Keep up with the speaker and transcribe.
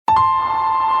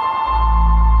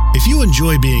If you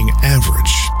enjoy being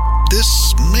average,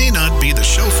 this may not be the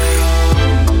show for you.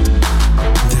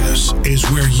 This is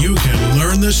where you can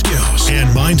learn the skills and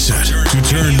mindset to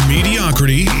turn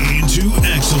mediocrity into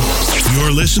excellence.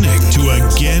 You're listening to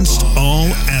Against All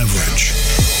Average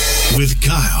with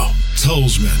Kyle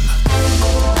Tolzman.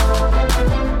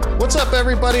 What's up,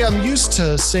 everybody? I'm used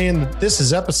to saying that this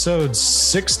is episode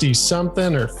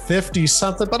 60-something or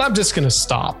 50-something, but I'm just going to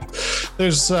stop.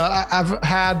 This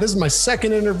is my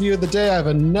second interview of the day. I have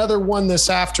another one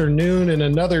this afternoon and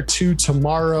another two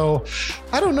tomorrow.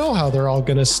 I don't know how they're all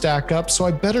going to stack up, so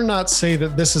I better not say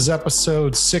that this is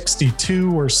episode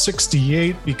 62 or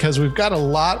 68 because we've got a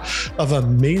lot of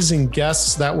amazing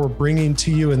guests that we're bringing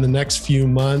to you in the next few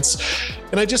months.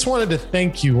 And I just wanted to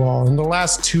thank you all. In the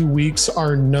last 2 weeks,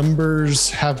 our numbers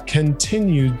have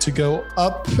continued to go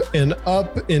up in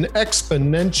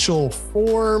exponential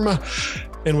form.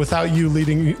 And without you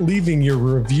leaving your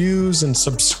reviews and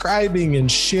subscribing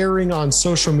and sharing on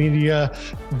social media,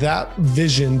 that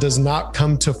vision does not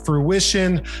come to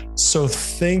fruition. So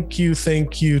thank you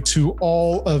to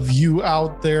all of you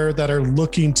out there that are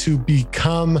looking to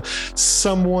become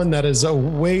someone that is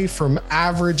away from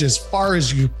average as far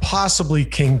as you possibly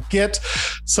can get,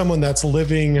 someone that's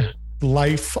living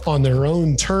life on their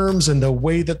own terms and the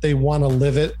way that they want to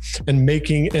live it and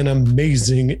making an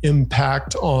amazing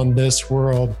impact on this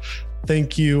world.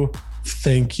 Thank you.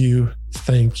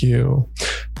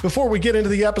 Before we get into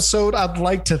the episode, I'd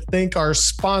like to thank our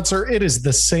sponsor. It is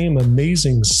the same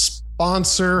amazing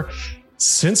sponsor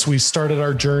since we started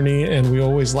our journey, and we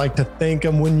always like to thank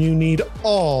them when you need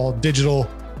all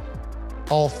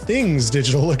things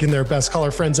digital. Look in their best. Call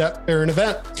our friends at Fair and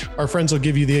Event. Our friends will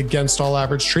give you the Against All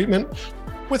Average treatment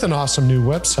with an awesome new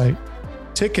website,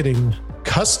 ticketing,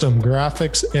 custom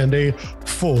graphics, and a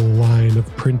full line of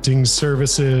printing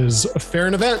services. Fair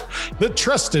and Event, the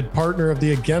trusted partner of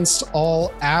the Against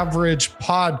All Average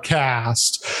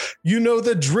podcast. You know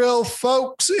the drill,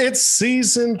 folks. It's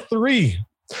season 3.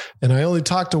 And I only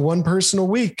talk to one person a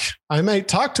week. I might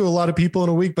talk to a lot of people in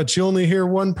a week, but you only hear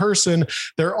one person.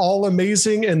 They're all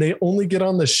amazing, and they only get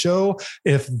on the show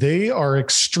if they are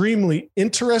extremely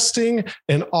interesting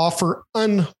and offer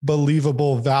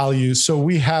unbelievable value. So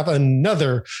we have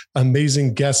another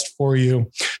amazing guest for you.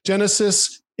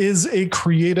 Genesis is a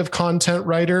creative content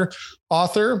writer,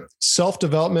 author,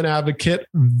 self-development advocate,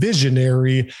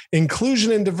 visionary,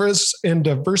 inclusion and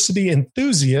diversity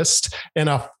enthusiast, and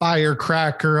a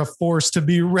firecracker, a force to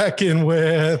be reckoned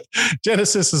with.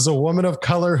 Genesis is a woman of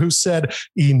color who said,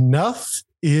 "Enough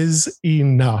is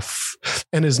enough,"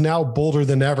 and is now bolder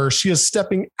than ever. She is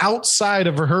stepping outside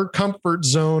of her comfort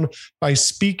zone by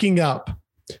speaking up,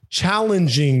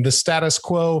 challenging the status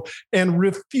quo, and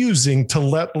refusing to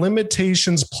let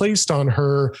limitations placed on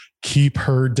her keep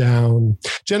her down.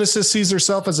 Genesis sees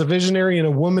herself as a visionary and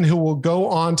a woman who will go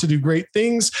on to do great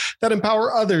things that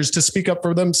empower others to speak up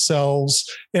for themselves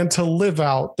and to live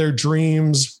out their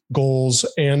dreams, goals,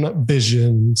 and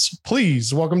visions.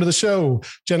 Please welcome to the show,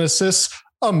 Genesis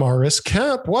Amaris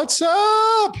Kemp. What's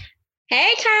up?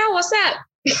 Hey, Kyle. What's up?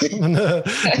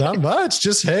 Not much.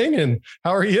 Just hanging.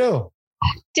 How are you?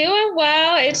 Doing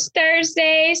well. It's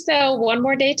Thursday, so one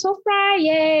more day till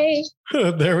Friday.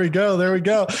 There we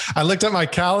go. I looked at my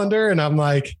calendar and I'm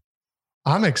like,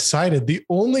 I'm excited. The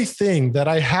only thing that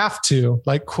I have to,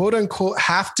 like, quote unquote,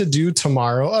 have to do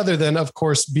tomorrow, other than, of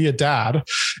course, be a dad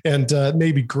and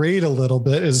maybe grade a little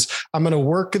bit, is I'm going to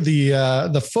work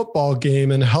the football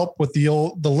game and help with the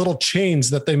little chains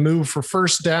that they move for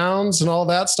first downs and all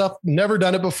that stuff. Never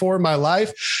done it before in my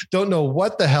life. Don't know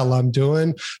what the hell I'm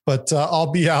doing, but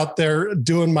I'll be out there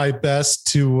doing my best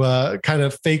to kind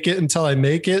of fake it until I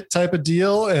make it type of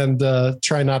deal and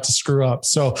try not to screw up.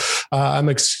 So I'm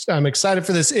excited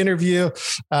for this interview.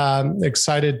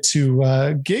 Excited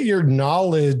to get your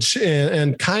knowledge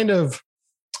and kind of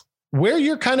where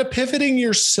you're kind of pivoting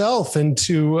yourself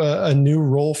into a new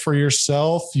role for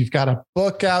yourself. You've got a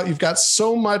book out. You've got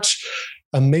so much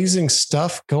amazing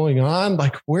stuff going on.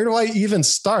 Like, where do I even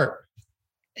start?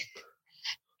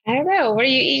 I don't know. What are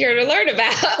you eager to learn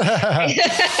about?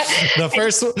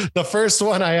 The first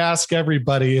one I ask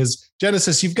everybody is,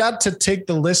 Genesis, you've got to take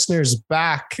the listeners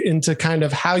back into kind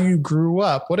of how you grew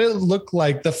up, what it looked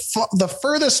like, the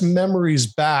furthest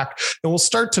memories back, and we'll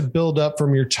start to build up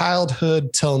from your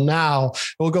childhood till now.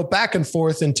 We'll go back and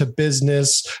forth into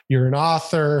business. You're an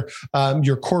author,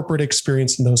 your corporate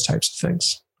experience, and those types of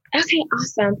things. Okay,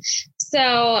 awesome. So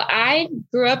I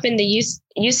grew up in the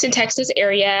Houston, Texas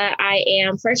area. I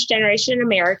am first generation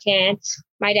American.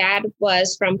 My dad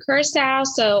was from Curacao,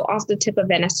 so off the tip of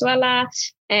Venezuela.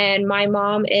 And my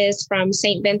mom is from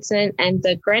St. Vincent and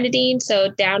the Grenadines, so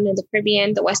down in the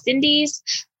Caribbean, the West Indies.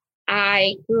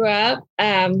 I grew up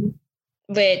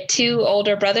with 2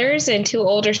 older brothers and 2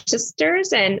 older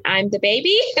sisters, and I'm the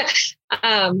baby.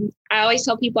 I always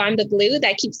tell people I'm the glue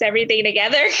that keeps everything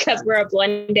together because we're a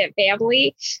blended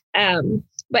family.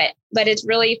 But it's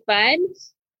really fun.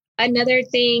 Another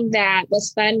thing that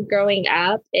was fun growing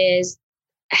up is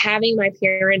having my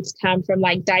parents come from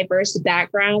like diverse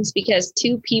backgrounds, because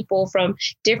 2 people from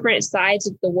different sides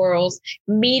of the world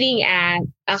meeting at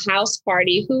a house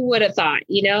party, who would have thought,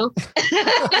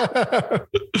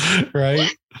 Right.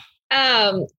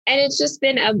 And it's just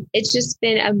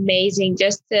been amazing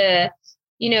just to,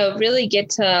 really get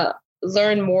to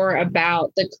learn more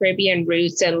about the Caribbean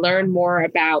roots and learn more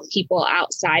about people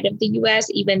outside of the US.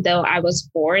 Even though I was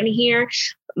born here,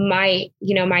 my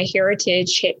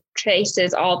heritage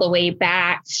traces all the way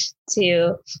back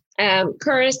to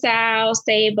Curacao,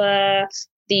 Saba,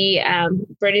 the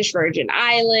British Virgin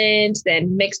Islands,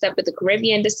 then mixed up with the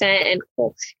Caribbean descent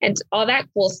and all that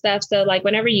cool stuff. So like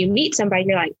whenever you meet somebody,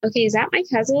 you're like, okay, is that my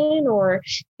cousin or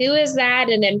who is that?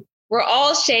 And then we're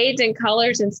all shades and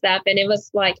colors and stuff. And it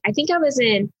was like, I think I was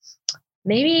in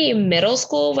maybe middle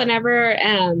school whenever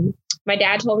my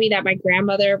dad told me that my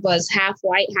grandmother was half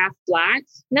white, half black.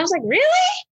 And I was like, really?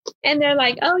 And they're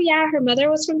like, oh yeah, her mother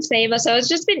was from Saba. So it's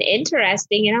just been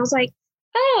interesting. And I was like,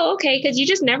 oh, okay. Cause you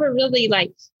just never really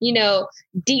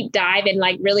deep dive and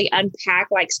like really unpack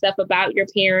like stuff about your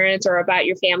parents or about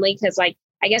your family. Cause like,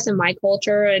 I guess in my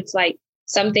culture, it's like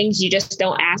some things you just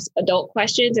don't ask adult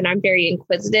questions. And I'm very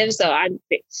inquisitive. So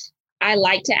I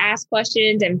like to ask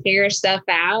questions and figure stuff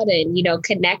out and,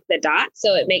 connect the dots.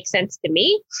 So it makes sense to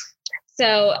me.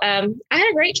 So I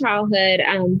had a great childhood.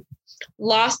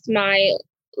 Lost my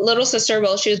little sister.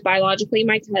 Well, she was biologically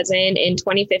my cousin in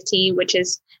 2015, which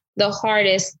is the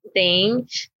hardest thing.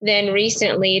 Then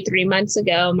recently, 3 months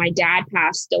ago, my dad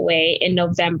passed away in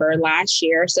November last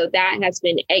year. So that has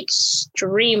been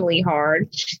extremely hard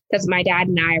because my dad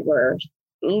and I were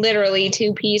literally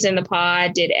 2 peas in the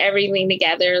pod, did everything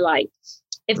together. Like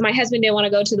if my husband didn't want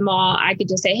to go to the mall, I could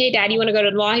just say, hey, Dad, you want to go to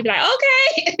the mall? He'd be like,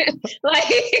 okay.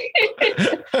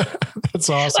 That's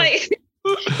awesome. Like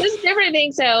this different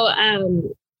thing. So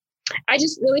I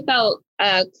just really felt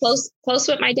close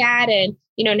with my dad. And,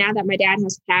 now that my dad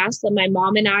has passed, and my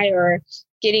mom and I are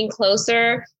getting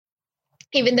closer,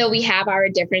 even though we have our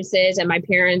differences and my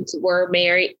parents were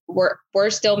married, we're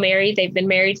still married. They've been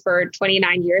married for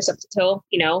 29 years up until,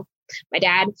 my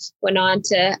dad went on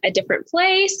to a different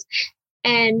place.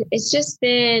 And it's just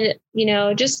been,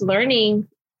 just learning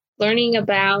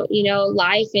about,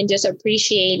 life and just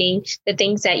appreciating the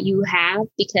things that you have,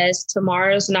 because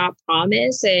tomorrow's not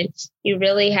promised. And you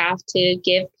really have to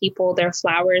give people their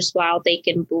flowers while they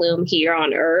can bloom here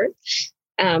on earth.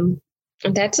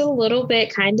 That's a little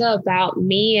bit kind of about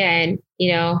me and,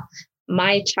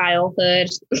 my childhood.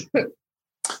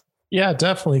 Yeah,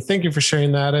 definitely. Thank you for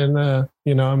sharing that. And,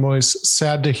 I'm always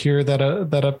sad to hear that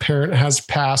a parent has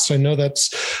passed. I know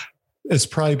it's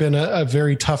probably been a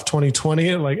very tough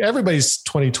 2020. Like everybody's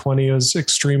 2020 was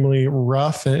extremely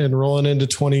rough and rolling into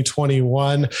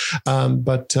 2021.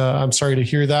 But I'm sorry to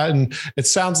hear that. And it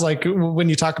sounds like when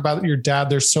you talk about your dad,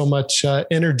 there's so much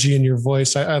energy in your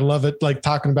voice. I love it. Like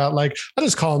talking about I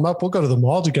just call him up. We'll go to the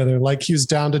mall together. Like he was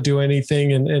down to do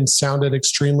anything and sounded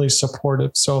extremely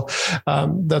supportive. So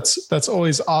that's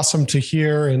always awesome to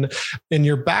hear. And in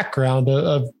your background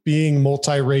of being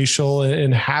multiracial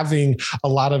and having a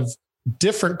lot of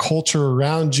different culture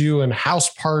around you and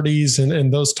house parties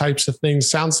and those types of things.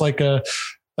 Sounds like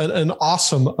an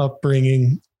awesome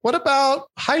upbringing. What about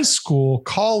high school,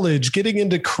 college, getting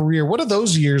into career? What do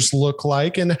those years look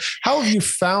like? And how have you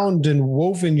found and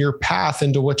woven your path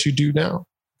into what you do now?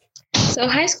 So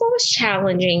high school was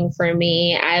challenging for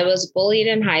me. I was bullied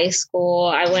in high school.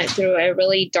 I went through a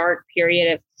really dark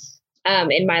period of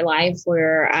in my life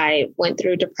where I went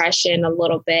through depression a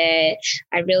little bit.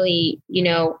 I really,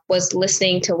 was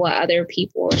listening to what other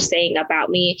people were saying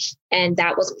about me, and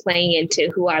that was playing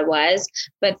into who I was.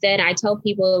 But then I tell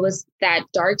people it was that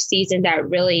dark season that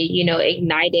really,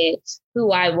 ignited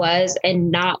who I was and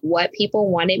not what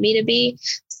people wanted me to be.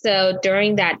 So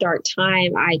during that dark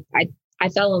time, I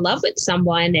fell in love with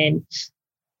someone, and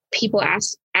people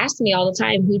asked me all the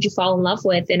time, who'd you fall in love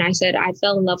with? And I said, I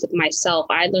fell in love with myself.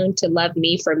 I learned to love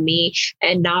me for me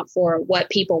and not for what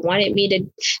people wanted me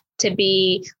to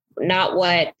be, not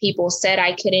what people said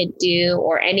I couldn't do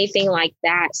or anything like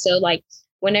that. So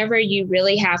whenever you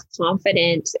really have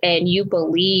confidence and you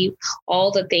believe all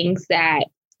the things that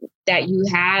you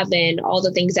have and all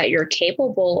the things that you're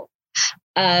capable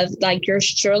of like, you're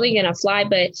surely going to fly,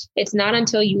 but it's not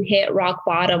until you hit rock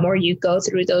bottom or you go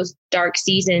through those dark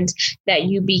seasons that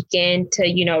you begin to,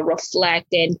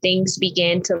 reflect, and things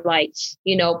begin to like,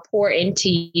 pour into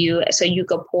you so you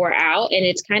could pour out. And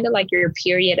it's kind of like your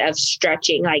period of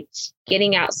stretching, like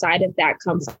getting outside of that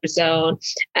comfort zone,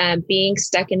 being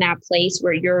stuck in that place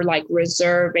where you're like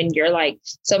reserved and you're like,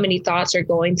 so many thoughts are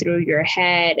going through your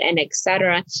head and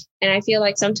etc. And I feel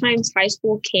like sometimes high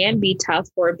school can be tough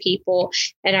for people.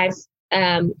 And I've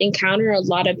encountered a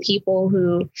lot of people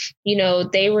who,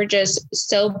 they were just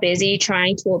so busy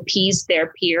trying to appease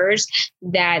their peers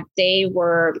that they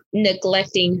were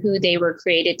neglecting who they were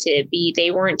created to be.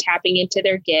 They weren't tapping into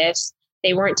their gifts.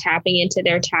 They weren't tapping into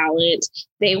their talents.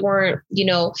 They weren't,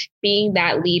 being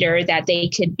that leader that they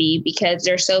could be, because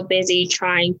they're so busy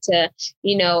trying to,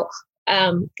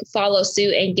 follow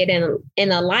suit and get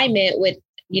in alignment with,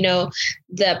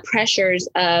 the pressures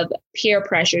of peer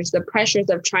pressures, the pressures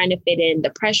of trying to fit in,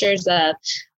 the pressures of,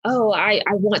 oh, I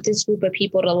want this group of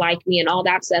people to like me and all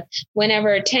that stuff.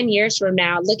 Whenever 10 years from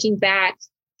now, looking back,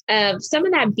 some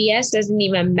of that BS doesn't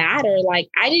even matter. Like,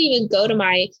 I didn't even go to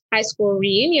my high school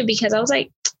reunion because I was like,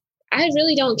 I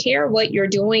really don't care what you're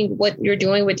doing with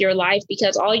your life,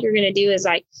 because all you're going to do is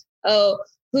like, oh,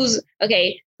 who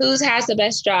has the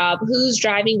best job, who's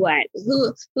driving what,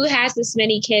 who has this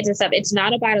many kids and stuff. It's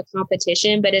not about a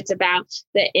competition, but it's about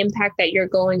the impact that you're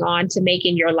going on to make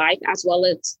in your life, as well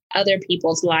as other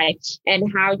people's life,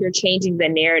 and how you're changing the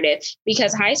narrative.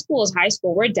 Because high school is high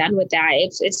school. We're done with that.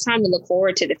 It's time to look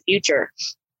forward to the future.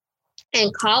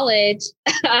 And college,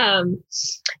 I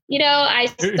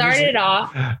started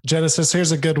off. Genesis,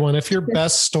 here's a good one. If your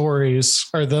best stories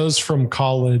are those from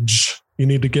college, you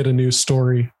need to get a new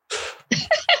story.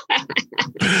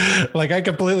 Like, I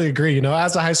completely agree.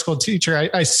 As a high school teacher,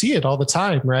 I see it all the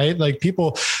time, right? Like,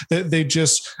 people, they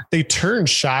turn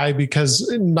shy because,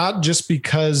 not just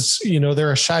because,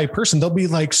 they're a shy person. They'll be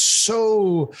like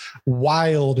so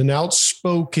wild and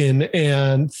outspoken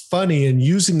and funny and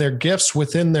using their gifts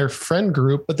within their friend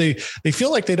group, but they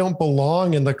feel like they don't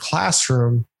belong in the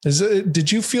classroom.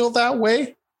 Did you feel that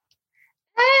way?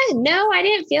 No, I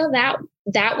didn't feel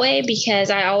that way, because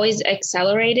I always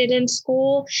accelerated in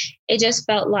school. It just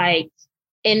felt like,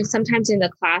 and sometimes in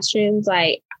the classrooms,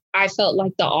 like, I felt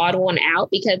like the odd one out,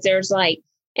 because there's like,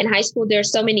 in high school,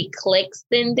 there's so many cliques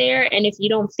in there. And if you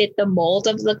don't fit the mold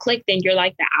of the clique, then you're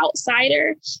like the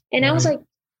outsider. And I was like,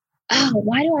 oh,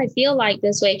 why do I feel like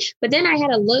this way? But then I had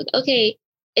to look, okay,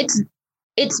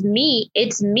 it's me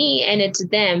and it's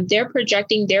them. They're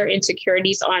projecting their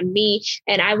insecurities on me.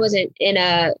 And I wasn't in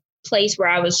a place where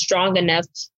I was strong enough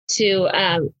to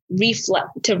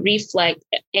reflect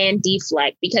and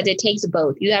deflect, because it takes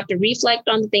both. You have to reflect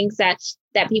on the things that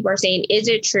people are saying. Is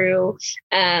it true?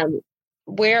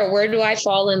 Where do I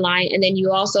fall in line? And then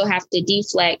you also have to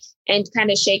deflect and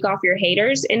kind of shake off your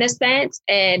haters in a sense,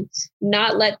 and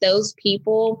not let those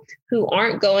people who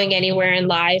aren't going anywhere in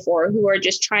life, or who are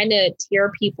just trying to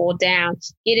tear people down,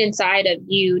 get inside of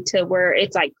you to where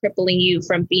it's like crippling you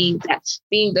from being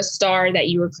the star that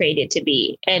you were created to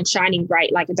be and shining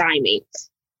bright like a diamond.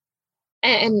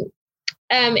 And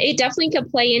it definitely could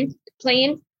play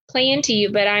into you,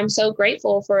 but I'm so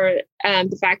grateful for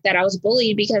the fact that I was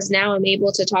bullied, because now I'm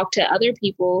able to talk to other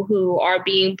people who are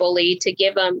being bullied, to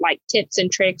give them like tips and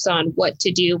tricks on what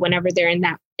to do whenever they're in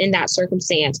that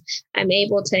circumstance. I'm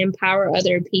able to empower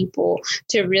other people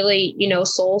to really,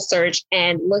 soul search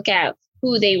and look at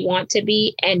who they want to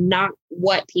be and not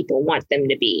what people want them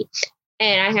to be.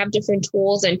 And I have different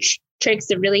tools and tricks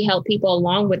to really help people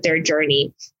along with their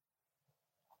journey.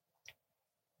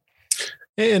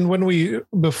 And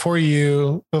before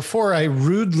I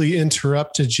rudely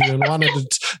interrupted you and wanted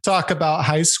to talk about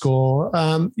high school,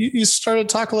 you started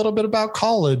to talk a little bit about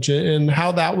college and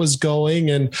how that was going.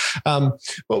 And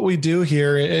what we do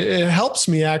here, it helps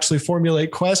me actually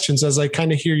formulate questions as I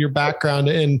kind of hear your background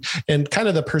and kind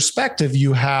of the perspective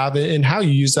you have and how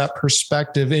you use that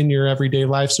perspective in your everyday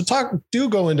life. So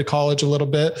go into college a little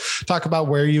bit, talk about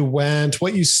where you went,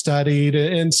 what you studied,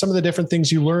 and some of the different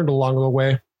things you learned along the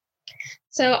way.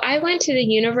 So I went to the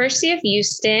University of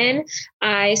Houston.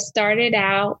 I started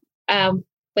out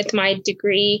with my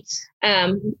degree,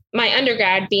 my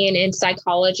undergrad being in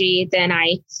psychology. Then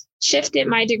I shifted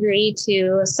my degree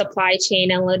to supply chain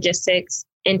and logistics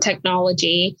and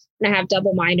technology. And I have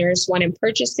double minors, one in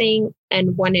purchasing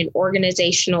and one in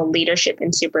organizational leadership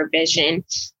and supervision.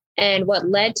 And what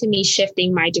led to me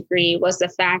shifting my degree was the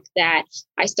fact that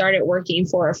I started working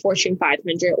for a Fortune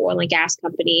 500 oil and gas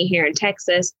company here in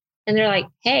Texas. And they're like,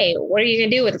 hey, what are you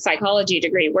going to do with a psychology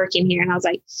degree working here? And I was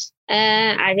like,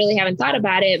 I really haven't thought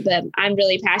about it, but I'm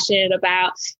really passionate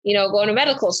about, going to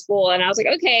medical school. And I was like,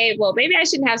 okay, well, maybe I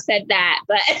shouldn't have said that.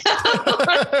 But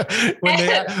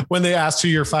when they asked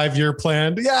you your 5-year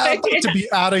plan, I'd like to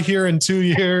be out of here in 2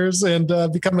 years and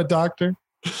become a doctor.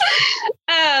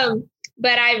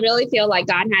 But I really feel like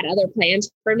God had other plans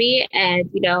for me, and,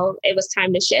 it was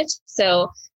time to shift.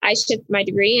 So I shifted my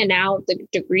degree, and now the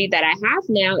degree that I have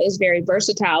now is very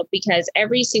versatile, because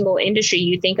every single industry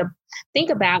you think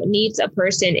about needs a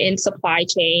person in supply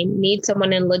chain, needs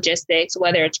someone in logistics,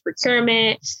 whether it's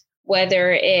procurement,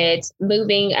 whether it's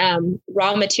moving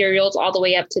raw materials all the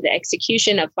way up to the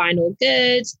execution of final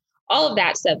goods, all of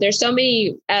that stuff. There's so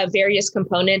many various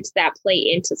components that play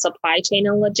into supply chain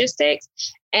and logistics.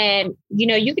 And,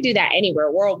 you could do that anywhere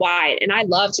worldwide. And I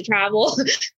love to travel,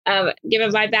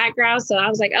 given my background. So I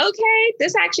was like, okay,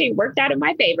 this actually worked out in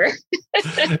my favor.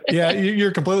 Yeah,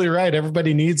 you're completely right.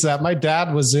 Everybody needs that. My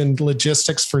dad was in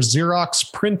logistics for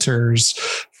Xerox printers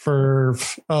for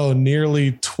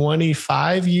nearly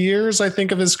 25 years, I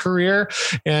think, of his career.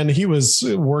 And he was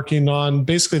working on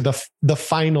basically the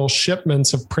final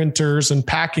shipments of printers and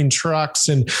packing trucks,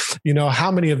 and,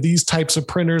 how many of these types of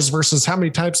printers versus how many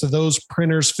types of those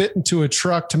printers fit into a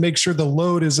truck to make sure the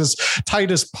load is as tight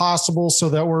as possible, so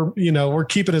that we're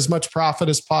keeping as much profit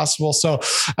as possible. So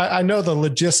I know the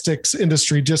logistics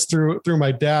industry just through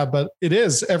my dad, but it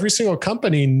is, every single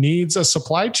company needs a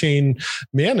supply chain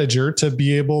manager to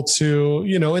be able to,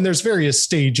 and there's various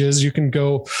stages. You can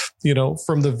go,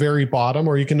 from the very bottom,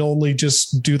 or you can only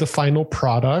just do the final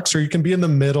products, or you can be in the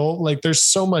middle. Like, there's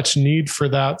so much need for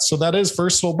that. So that is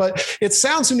versatile, but it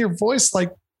sounds in your voice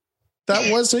like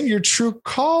that wasn't your true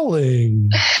calling.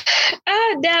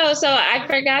 No. So I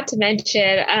forgot to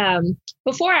mention,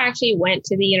 before I actually went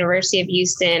to the University of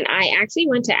Houston, I actually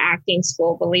went to acting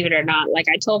school, believe it or not. Like,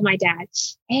 I told my dad,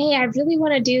 hey, I really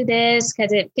want to do this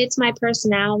because it fits my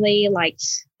personality. Like,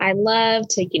 I love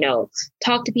to,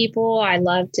 talk to people. I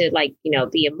love to,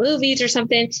 be in movies or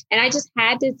something. And I just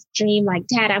had this dream, like,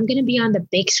 Dad, I'm going to be on the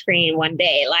big screen one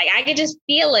day. Like, I could just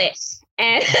feel it.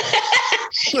 And,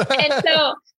 and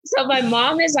so my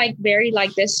mom is very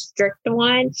this strict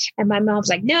one. And my mom's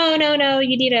like, no,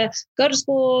 you need to go to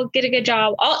school, get a good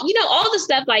job. All the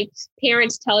stuff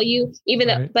parents tell you, even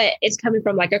though, but it's coming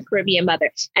from a Caribbean mother.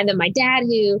 And then my dad,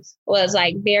 who was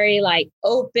very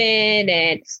open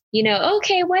and,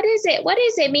 okay, what is it,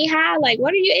 mija?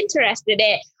 What are you interested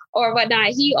in? Or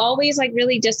whatnot. He always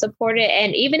really just supported.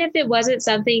 And even if it wasn't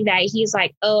something that he's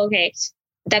oh, okay,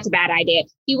 that's a bad idea,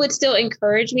 he would still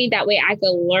encourage me. That way I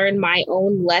could learn my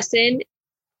own lesson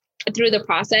through the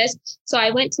process. So I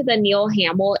went to the Neil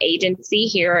Hamill agency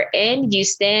here in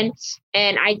Houston,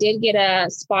 and I did get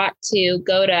a spot to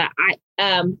go to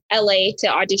LA to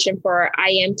audition for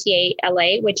IMTA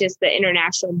LA, which is the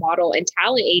International Model and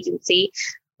Talent Agency.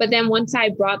 But then once I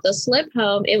brought the slip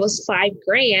home, it was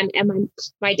 $5,000. And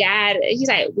my dad, he's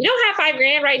like, we don't have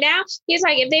 $5,000 right now. He's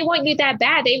like, if they want you that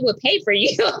bad, they would pay for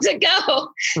you to go.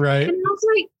 Right. And I was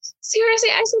like, seriously?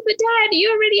 I said, but Dad,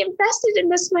 you already invested in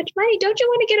this much money. Don't you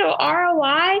want to get an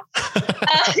ROI?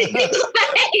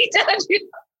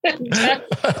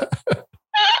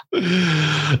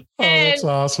 Oh, that's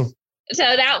awesome. So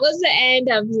that was the end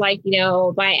of my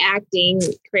acting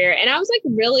career. And I was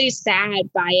really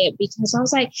sad by it, because I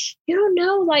was like, you don't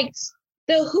know,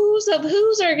 the who's of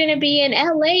who's are going to be in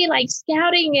LA,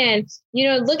 scouting and,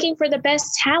 looking for the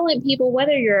best talent people,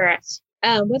 whether you're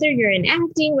in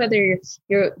acting, whether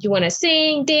you want to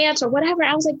sing, dance, or whatever.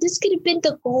 I was like, this could have been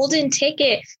the golden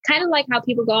ticket, kind of like how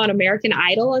people go on American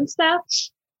Idol and stuff.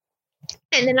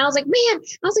 And then I was like,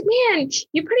 man,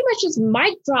 you pretty much just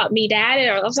mic dropped me, Dad.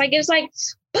 And I was like, it was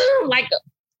boom, like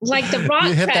the rock.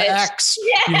 You hit the X.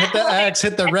 Yeah. You hit the X,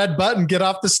 hit the red button, get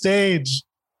off the stage.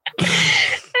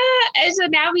 And so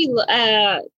now we,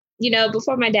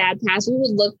 before my dad passed, we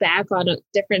would look back on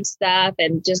different stuff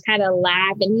and just kind of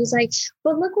laugh. And he's like,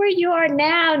 but look where you are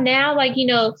now. Now,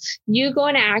 you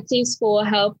going to acting school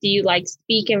helped you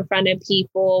speak in front of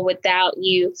people without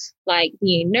you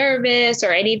being nervous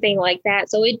or anything like that.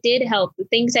 So it did help. The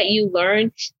things that you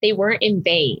learned, they weren't in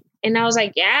vain. And I was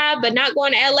like, yeah, but not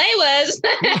going to LA was.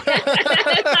 Not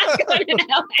going to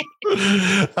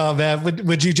LA. Oh, man.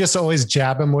 Would you just always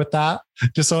jab him with that?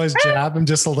 Just always jab him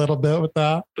just a little bit with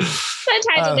that?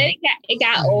 Sometimes. And then it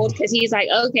got old, because he's like,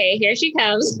 okay, here she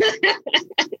comes.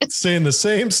 Saying the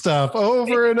same stuff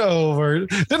over and over.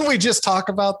 Didn't we just talk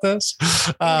about this?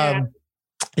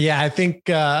 Yeah, I think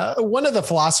one of the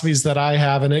philosophies that I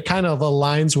have, and it kind of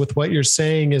aligns with what you're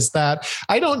saying, is that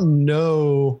I don't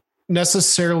know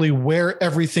necessarily where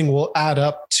everything will add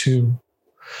up to.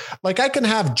 Like I can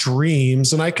have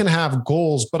dreams and I can have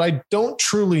goals, but I don't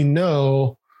truly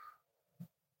know,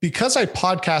 because I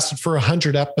podcasted for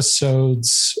 100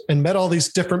 episodes and met all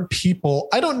these different people.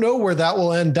 I don't know where that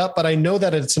will end up, but I know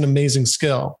that it's an amazing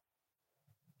skill.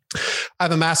 I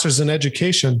have a master's in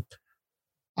education.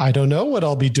 I don't know what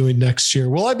I'll be doing next year.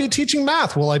 Will I be teaching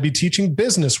math? Will I be teaching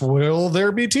business? Will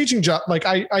there be teaching job? Like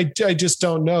I just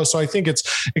don't know. So I think it's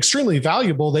extremely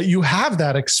valuable that you have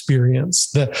that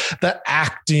experience, the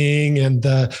acting and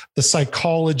the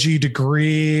psychology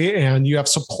degree, and you have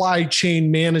supply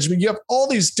chain management. You have all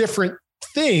these different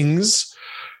things.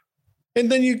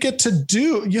 And then you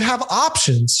have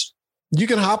options. You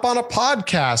can hop on a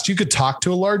podcast. You could talk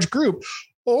to a large group.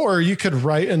 Or you could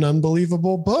write an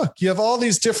unbelievable book. You have all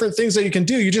these different things that you can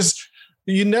do.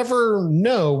 You never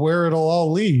know where it'll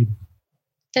all lead.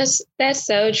 That's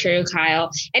so true,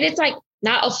 Kyle. And it's like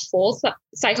not a full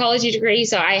psychology degree.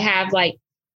 So I have like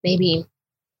maybe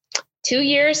 2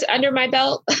 years under my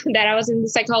belt that I was in the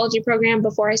psychology program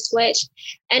before I switched.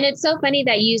 And it's so funny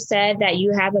that you said that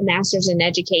you have a master's in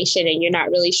education and you're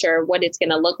not really sure what it's going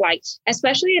to look like,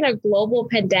 especially in a global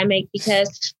pandemic,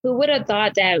 because who would have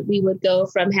thought that we would go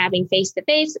from having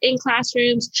face-to-face in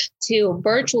classrooms to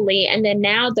virtually. And then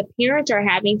now the parents are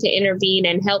having to intervene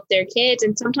and help their kids.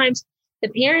 And sometimes the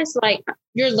parents, like,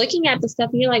 you're looking at the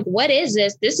stuff and you're like, what is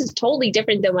this? This is totally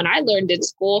different than when I learned in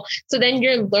school. So then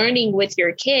you're learning with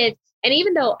your kids. And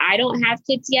even though I don't have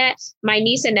kids yet, my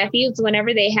niece and nephews,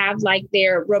 whenever they have like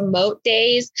their remote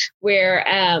days where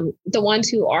the ones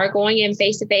who are going in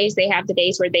face to face, they have the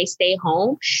days where they stay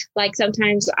home. Like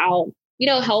sometimes I'll,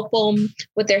 help them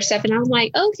with their stuff. And I'm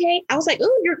like, okay. I was like,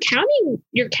 oh, your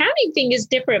counting thing is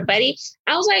different, buddy.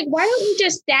 I was like, why don't you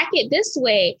just stack it this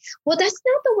way? Well, that's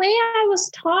not the way I was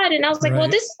taught. And I was like, well,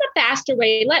 this is the faster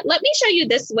way. Let me show you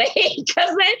this way.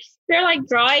 Because then they're like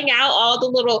drawing out all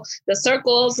the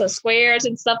circles, the squares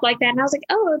and stuff like that. And I was like,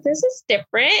 oh, this is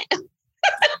different.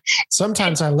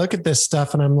 Sometimes I look at this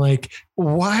stuff and I'm like,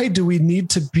 why do we need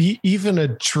to be even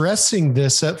addressing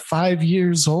this at 5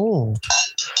 years old?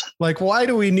 Like, why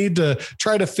do we need to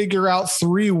try to figure out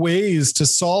 3 ways to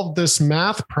solve this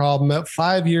math problem at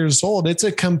 5 years old? It's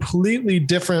a completely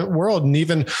different world. And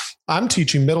even I'm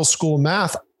teaching middle school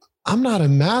math. I'm not a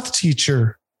math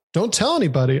teacher. Don't tell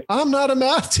anybody. I'm not a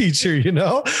math teacher,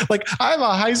 like I'm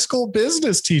a high school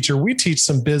business teacher. We teach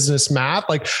some business math.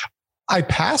 Like I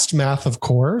passed math, of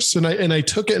course, and I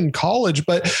took it in college,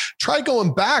 but try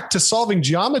going back to solving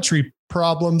geometry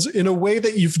problems in a way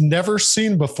that you've never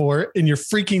seen before in your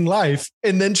freaking life,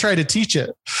 and then try to teach it.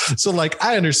 So like,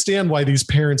 I understand why these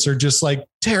parents are just like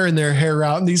tearing their hair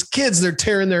out, and these kids, they're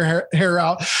tearing their hair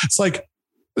out. It's like,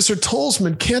 Mr.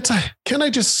 Tolsman, can't I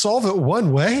just solve it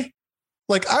one way?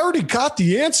 Like, I already got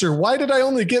the answer. Why did I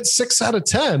only get 6 out of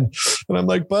 10? And I'm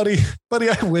like, buddy,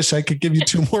 I wish I could give you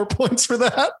 2 more points for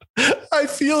that. I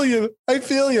feel you.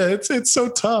 It's so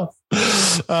tough.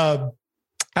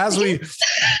 As we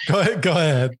go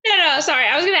ahead. No, sorry.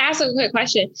 I was going to ask a quick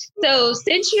question. So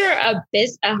since you're a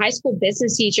high school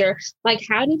business teacher, like,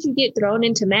 how did you get thrown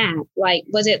into math? Like,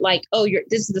 was it like, oh,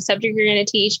 this is the subject you're going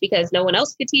to teach because no one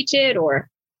else could teach it, or?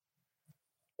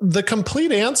 The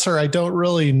complete answer, I don't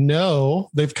really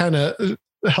know. They've kind of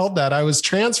held that. I was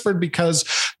transferred because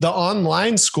the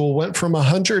online school went from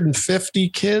 150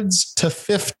 kids to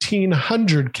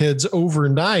 1,500 kids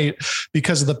overnight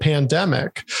because of the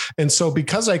pandemic. And so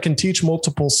because I can teach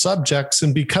multiple subjects,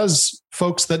 and because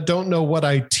folks that don't know what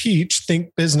I teach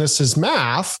think business is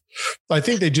math, I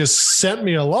think they just sent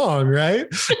me along, right?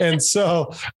 And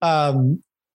so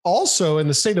also in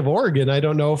the state of Oregon, I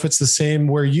don't know if it's the same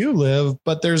where you live,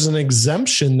 but there's an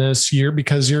exemption this year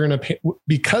because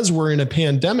we're in a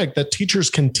pandemic that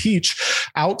teachers can teach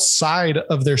outside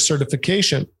of their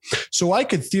certification. So I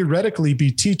could theoretically be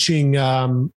teaching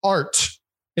art,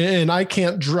 and I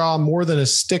can't draw more than a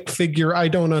stick figure. I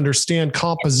don't understand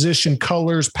composition,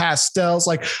 colors, pastels.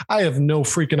 Like, I have no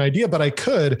freaking idea, but I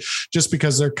could, just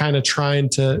because they're kind of trying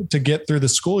to get through the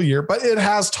school year. But it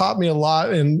has taught me a lot,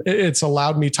 and it's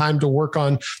allowed me time to work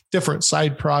on different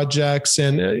side projects.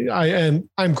 And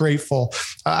I'm grateful.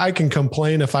 I can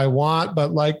complain if I want,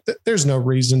 but like, there's no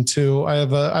reason to. I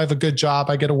have a good job.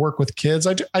 I get to work with kids.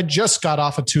 I just got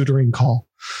off a tutoring call.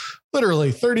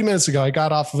 Literally 30 minutes ago, I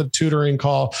got off of a tutoring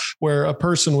call where a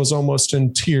person was almost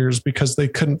in tears because they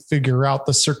couldn't figure out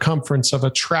the circumference of a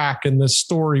track in the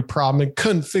story problem and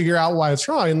couldn't figure out why it's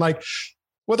wrong. And like,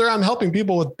 whether I'm helping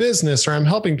people with business or I'm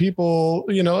helping people,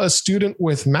 a student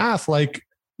with math, like,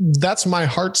 that's my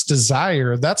heart's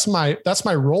desire. That's my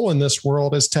role in this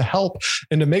world, is to help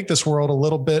and to make this world a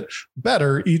little bit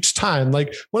better each time.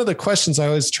 Like, one of the questions I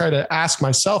always try to ask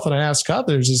myself and I ask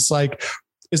others is like,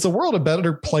 is the world a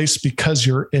better place because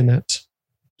you're in it?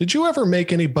 Did you ever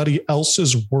make anybody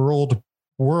else's world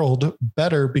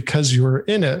better because you're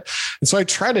in it? And so I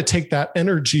try to take that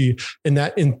energy and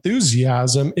that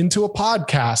enthusiasm into a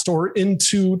podcast or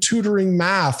into tutoring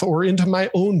math or into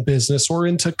my own business or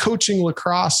into coaching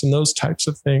lacrosse and those types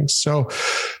of things. So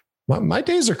my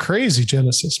days are crazy,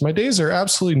 Genesis. My days are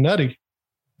absolutely nutty.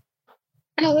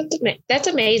 Oh, that's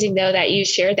amazing though that you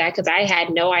shared that, because I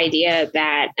had no idea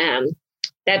that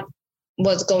that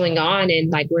was going on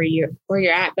and like where you're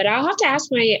at. But I'll have to ask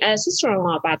my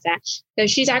sister-in-law about that,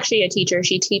 because she's actually a teacher.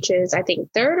 She teaches, I think,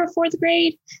 3rd or 4th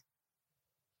grade.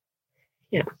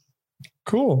 Yeah.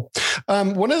 Cool.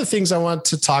 One of the things I want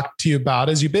to talk to you about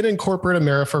is you've been in corporate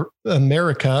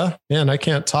America. Man, I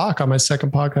can't talk on my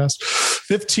second podcast.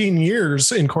 15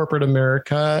 years in corporate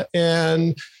America,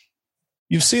 and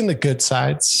you've seen the good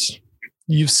sides.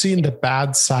 You've seen the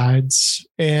bad sides,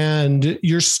 and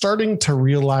you're starting to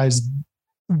realize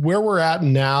where we're at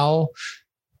now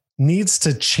needs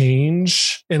to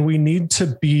change, and we need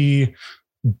to be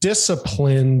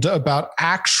disciplined about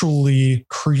actually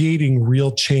creating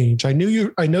real change. I know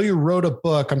you wrote a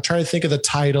book. I'm trying to think of the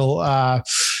title,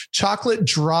 Chocolate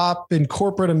Drop in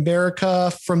Corporate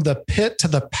America, From the Pit to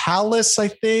the Palace, I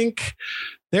think.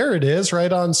 There it is,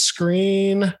 right on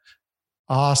screen.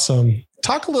 Awesome.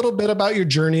 Talk a little bit about your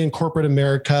journey in corporate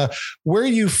America, where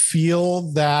you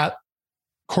feel that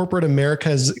corporate America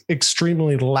is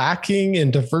extremely lacking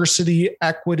in diversity,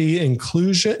 equity,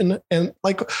 inclusion, and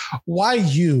like, why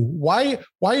you? Why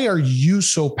are you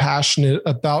so passionate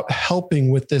about helping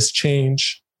with this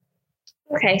change?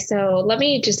 Okay, so let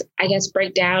me just, I guess,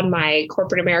 break down my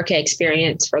corporate America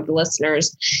experience for the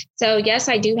listeners. So yes,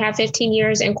 I do have 15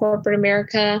 years in corporate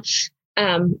America.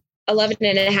 11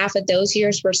 and a half of those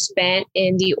years were spent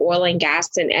in the oil and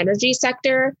gas and energy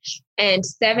sector, and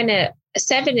seven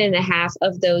and a half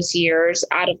of those years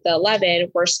out of the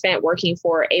 11 were spent working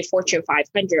for a Fortune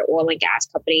 500 oil and gas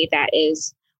company that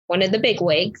is one of the big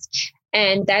wigs.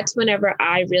 And that's whenever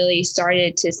I really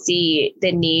started to see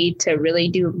the need to really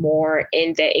do more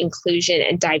in the inclusion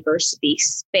and diversity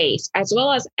space, as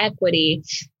well as equity,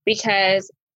 because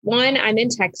 1, I'm in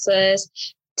Texas.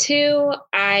 2,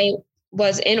 I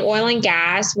was in oil and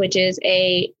gas, which is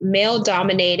a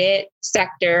male-dominated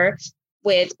sector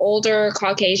with older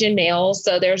Caucasian males.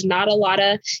 So there's not a lot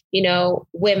of,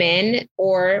 women,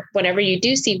 or whenever you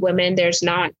do see women, there's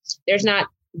not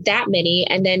that many.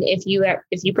 And then if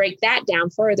you break that down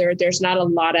further, there's not a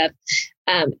lot of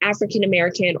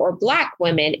African-American or Black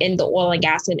women in the oil and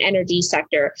gas and energy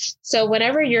sector. So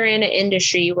whenever you're in an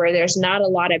industry where there's not a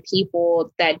lot of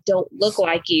people that don't look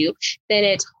like you, then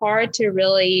it's hard to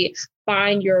really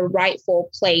find your rightful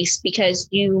place, because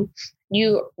you're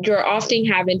often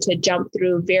having to jump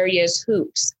through various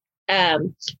hoops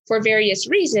for various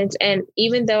reasons. And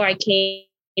even though I came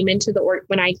into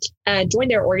when I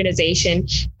joined their organization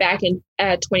back in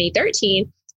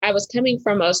 2013, I was coming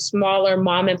from a smaller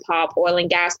mom and pop oil and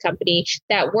gas company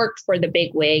that worked for the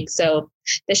big wigs. So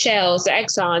the Shells, the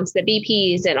Exxons, the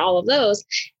BPs, and all of those.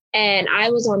 And I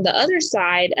was on the other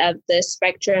side of the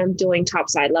spectrum doing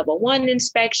topside level 1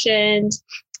 inspections.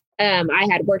 I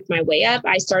had worked my way up.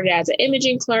 I started as an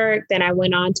imaging clerk. Then I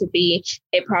went on to be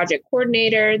a project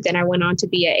coordinator. Then I went on to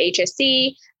be a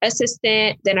HSE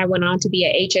assistant. Then I went on to be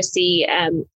a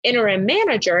HSE interim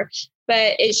manager.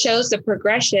 But it shows the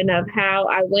progression of how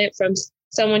I went from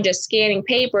someone just scanning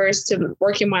papers to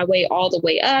working my way all the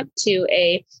way up to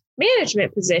a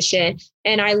management position.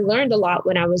 And I learned a lot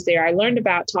when I was there. I learned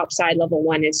about topside level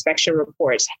 1 inspection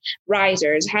reports,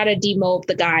 risers, how to demob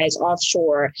the guys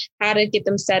offshore, how to get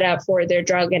them set up for their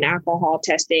drug and alcohol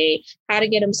testing, how to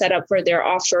get them set up for their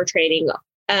offshore trading,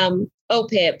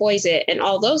 OPIT, BOISIT, and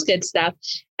all those good stuff.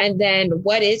 And then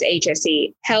what is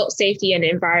HSE? Health, safety, and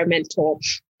environmental.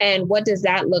 And what does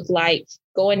that look like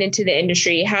going into the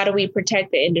industry? How do we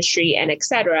protect the industry, and et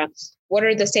cetera? What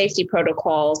are the safety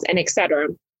protocols, and et cetera?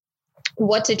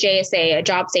 What's a JSA, a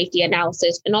job safety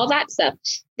analysis, and all that stuff.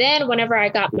 Then whenever I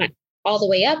got all the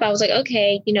way up, I was like,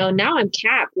 okay, now I'm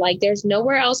capped. Like there's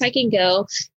nowhere else I can go.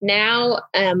 Now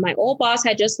my old boss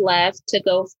had just left to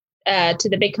go to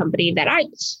the big company that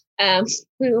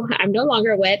who I'm no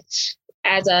longer with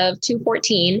as of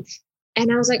 2014. And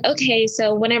I was like, okay,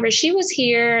 so whenever she was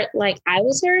here, like I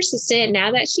was her assistant. Now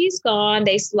that she's gone,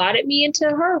 they slotted me into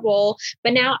her role.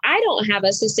 But now I don't have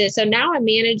assistant. So now I'm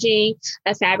managing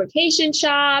a fabrication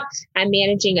shop. I'm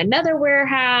managing another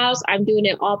warehouse. I'm doing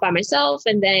it all by myself.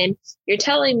 And then you're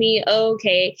telling me, oh,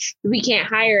 okay, we can't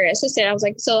hire an assistant. I was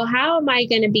like, so how am I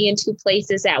going to be in two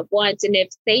places at once? And if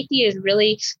safety is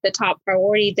really the top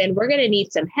priority, then we're going to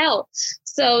need some help.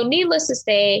 So needless to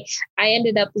say, I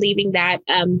ended up leaving that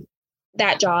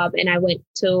job, and I went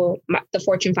to the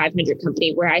Fortune 500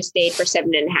 company where I stayed for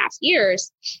 7.5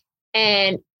 years.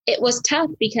 And it was tough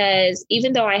because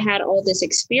even though I had all this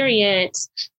experience,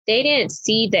 they didn't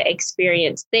see the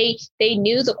experience. They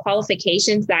knew the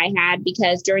qualifications that I had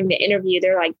because during the interview,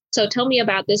 they're like, so tell me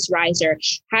about this riser.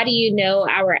 How do you know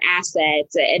our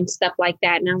assets and stuff like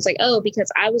that? And I was like, oh,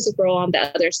 because I was a girl on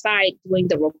the other side doing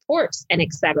the reports and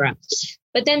et cetera.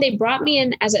 But then they brought me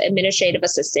in as an administrative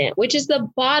assistant, which is the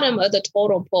bottom of the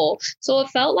total pole. So it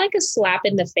felt like a slap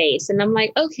in the face. And I'm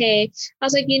like, okay. I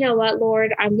was like, you know what,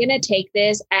 Lord, I'm going to take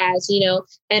this as,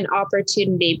 an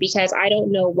opportunity because I don't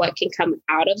know what can come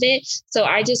out of it. So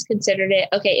I just considered it,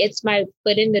 okay, it's my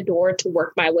foot in the door to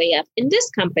work my way up in this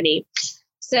company.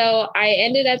 So I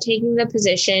ended up taking the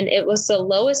position. It was the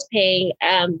lowest paying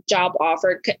job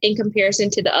offer in comparison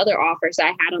to the other offers I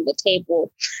had on the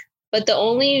table. But the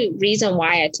only reason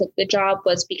why I took the job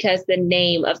was because the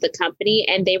name of the company,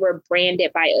 and they were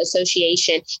branded by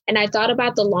association. And I thought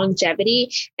about the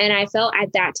longevity, and I felt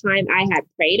at that time I had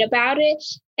prayed about it,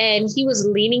 and he was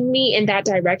leaning me in that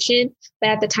direction. But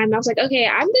at the time I was like, okay,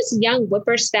 I'm this young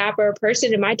whippersnapper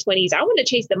person in my 20s. I want to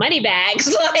chase the money bags.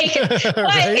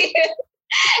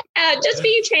 Just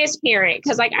being transparent,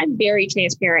 because I'm very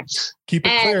transparent. Keep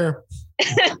it clear.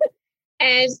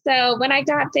 And so when I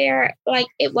got there,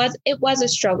 it was a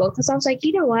struggle because I was like,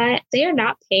 you know what? They are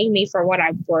not paying me for what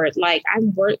I'm worth.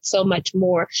 I'm worth so much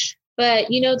more. But,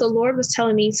 the Lord was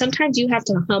telling me sometimes you have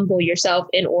to humble yourself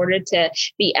in order to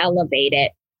be elevated.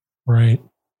 Right.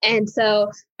 And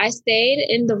so I stayed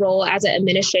in the role as an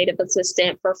administrative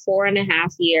assistant for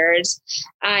 4.5 years.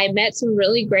 I met some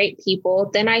really great people.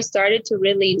 Then I started to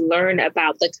really learn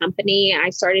about the company.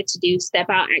 I started to do step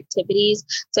out activities.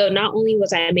 So not only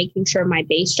was I making sure my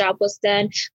base job was done,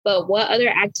 but what other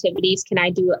activities can I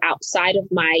do outside of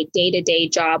my day-to-day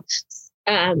job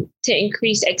to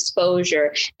increase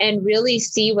exposure and really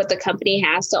see what the company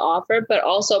has to offer, but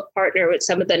also partner with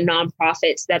some of the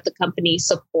nonprofits that the company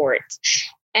supports.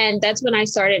 And that's when I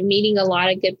started meeting a lot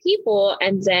of good people.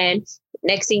 And then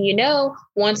next thing you know,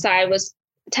 once I was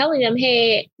telling them,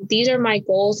 hey, these are my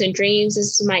goals and dreams.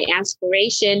 This is my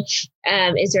aspiration.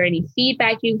 Is there any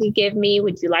feedback you could give me?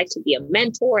 Would you like to be a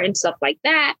mentor and stuff like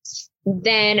that?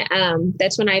 Then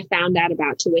that's when I found out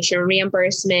about tuition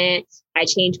reimbursement. I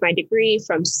changed my degree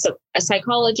from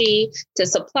psychology to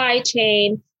supply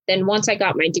chain. Then once I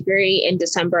got my degree in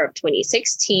December of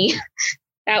 2016,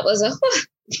 that was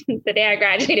the day I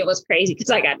graduated was crazy because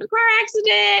I got in a car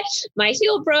accident. My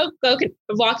heel broke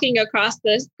walking across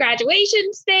the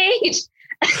graduation stage.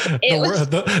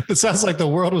 It sounds like the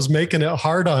world was making it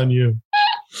hard on you.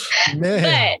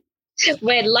 Man. But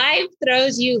when life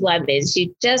throws you lemons,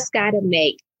 you just got to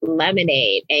make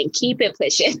lemonade and keep it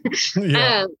pushing.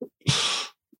 Yeah.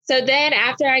 So then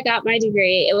after I got my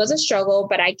degree, it was a struggle,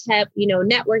 but I kept,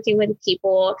 networking with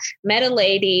people, met a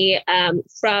lady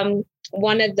from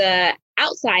one of the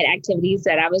outside activities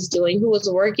that I was doing who was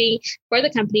working for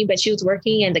the company, but she was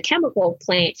working in the chemical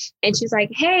plant. And she's like,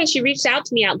 hey, she reached out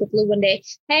to me out of the blue one day.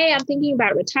 Hey, I'm thinking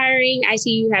about retiring. I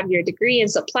see you have your degree in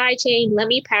supply chain. Let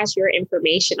me pass your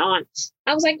information on.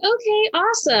 I was like, okay,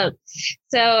 awesome.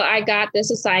 So I got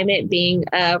this assignment being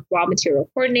a raw material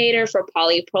coordinator for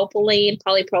polypropylene.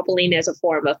 Polypropylene is a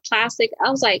form of plastic.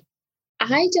 I was like,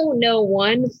 I don't know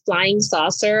one flying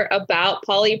saucer about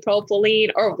polypropylene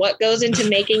or what goes into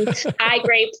making high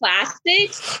grade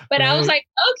plastics. But right. I was like,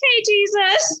 okay,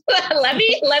 Jesus, let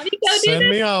me go do this. Send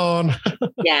me on.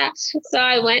 Yeah. So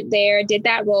I went there, did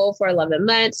that role for 11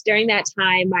 months. During that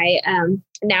time, my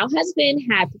now husband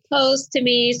had proposed to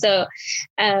me. So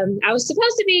I was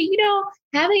supposed to be,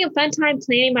 having a fun time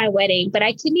planning my wedding, but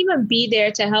I couldn't even be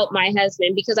there to help my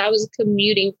husband because I was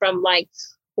commuting from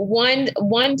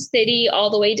one city all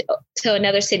the way to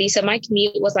another city. So my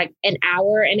commute was an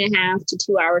hour and a half to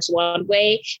 2 hours one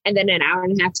way, and then an hour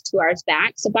and a half to 2 hours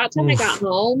back. So about the time I got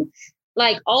home,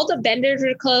 all the vendors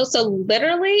were closed. So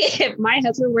literally, if my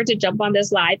husband were to jump on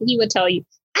this live, he would tell you,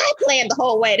 I planned the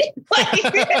whole wedding.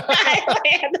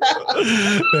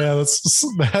 Yeah,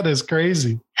 that is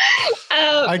crazy.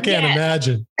 I can't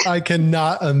imagine. I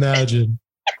cannot imagine.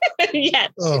 Yes,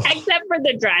 except for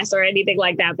the dress or anything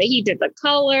like that. But he did the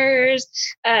colors.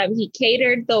 He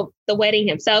catered the wedding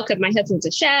himself because my husband's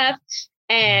a chef.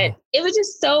 And it was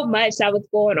just so much that was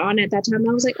going on at that time.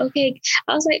 I was like, okay.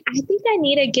 I was like, I think I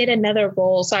need to get another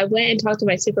role. So I went and talked to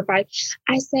my supervisor.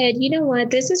 I said, you know what?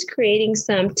 This is creating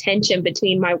some tension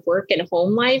between my work and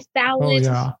home life balance.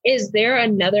 Is there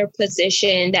another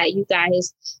position that you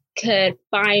guys could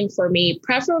find for me,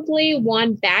 preferably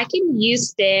one back in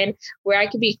Houston where I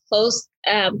could be close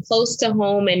to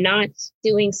home and not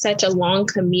doing such a long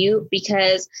commute,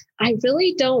 because I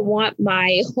really don't want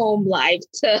my home life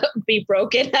to be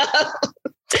broken up.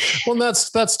 Well,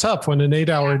 that's tough when an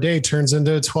 8-hour day turns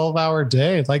into a 12-hour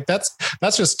day. Like that's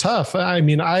just tough. I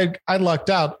mean, I lucked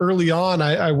out early on.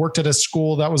 I worked at a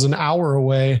school that was an hour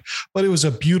away, but it was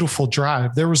a beautiful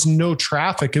drive. There was no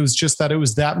traffic. It was just that it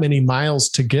was that many miles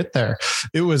to get there.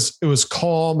 It was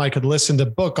calm. I could listen to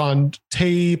book on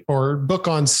tape or book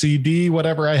on CD,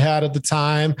 whatever I had at the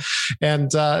time.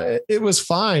 And it was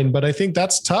fine. But I think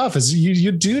that's tough, is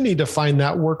you do need to find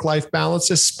that work-life balance,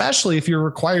 especially if you're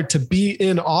required to be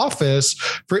in office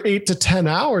for 8 to 10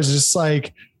 hours. It's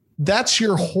like, that's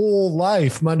your whole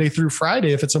life, Monday through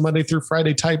Friday, if it's a Monday through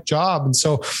Friday type job. And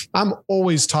so I'm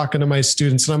always talking to my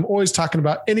students, and I'm always talking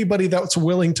about anybody that's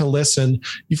willing to listen.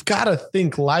 You've got to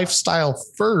think lifestyle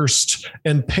first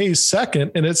and pay second.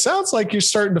 And it sounds like you're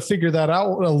starting to figure that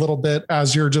out a little bit,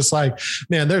 as you're just like,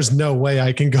 man, there's no way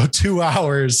I can go 2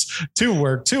 hours to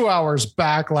work, 2 hours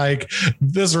back. Like,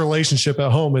 this relationship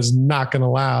at home is not going to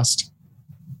last.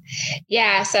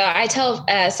 Yeah. So I tell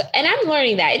us, and I'm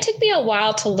learning that. It took me a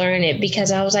while to learn it, because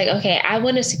I was like, okay, I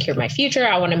want to secure my future.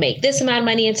 I want to make this amount of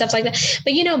money and stuff like that.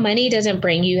 But, money doesn't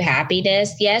bring you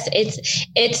happiness. Yes,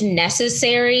 it's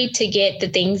necessary to get the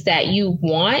things that you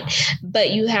want,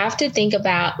 but you have to think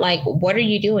about, like, what are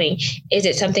you doing? Is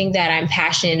it something that I'm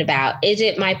passionate about? Is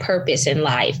it my purpose in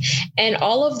life? And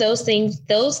all of those things,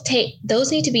 those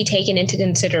need to be taken into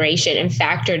consideration and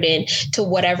factored in to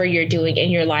whatever you're doing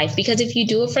in your life. Because if you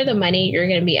do it for the money, you're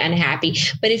going to be unhappy.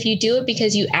 But if you do it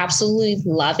because you absolutely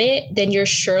love it, then you're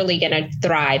surely going to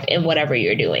thrive in whatever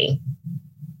you're doing.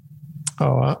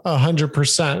 Oh,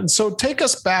 100%. So take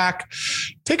us back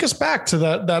to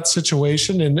that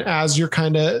situation. And as you're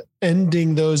kind of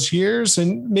ending those years,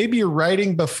 and maybe you're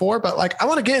writing before, but like, I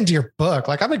want to get into your book.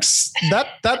 Like,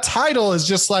 that title is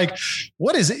just like,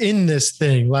 what is in this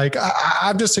thing? Like,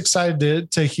 I'm just excited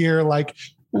to hear, like,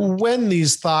 when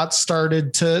these thoughts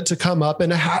started to come up,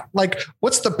 and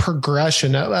what's the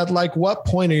progression at like, what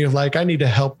point are you like, I need to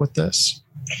help with this?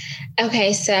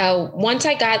 Okay. So once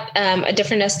I got a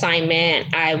different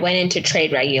assignment, I went into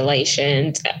trade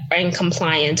regulations and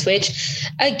compliance, which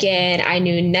again, I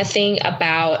knew nothing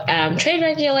about trade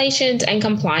regulations and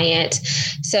compliance.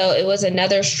 So it was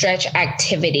another stretch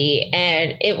activity.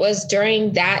 And it was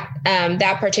during that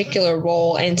particular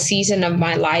role and season of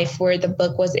my life where the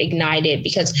book was ignited,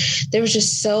 because there was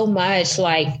just so much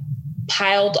like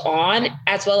piled on,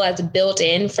 as well as built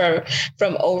in from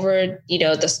over,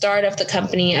 the start of the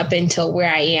company up until where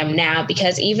I am now.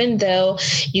 Because even though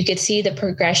you could see the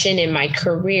progression in my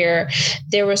career,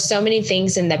 there were so many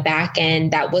things in the back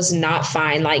end that was not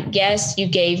fine. Like, yes, you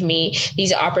gave me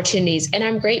these opportunities and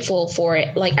I'm grateful for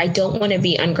it. Like, I don't want to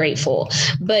be ungrateful,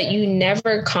 but you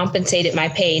never compensated my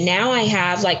pay. Now I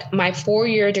have like my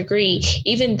 4-year degree,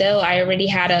 even though I already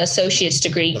had an associate's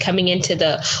degree coming into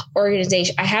the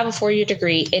organization. I have a 4-year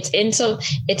degree. It's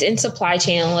in supply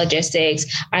chain and logistics.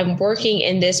 I'm working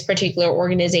in this particular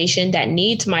organization that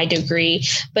needs my degree,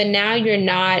 but now you're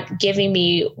not giving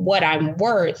me what I'm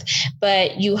worth,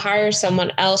 but you hire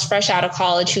someone else fresh out of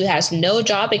college who has no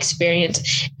job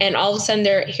experience. And all of a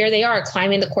sudden here they are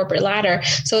climbing the corporate ladder.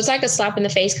 So it's like a slap in the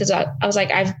face, because I was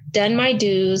like, I've done my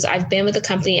dues. I've been with the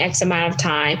company X amount of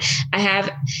time. I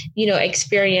have,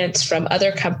 experience from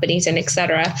other companies and et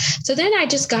cetera. So then I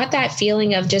just got that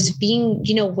feeling of just being,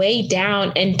 weighed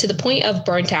down and to the point of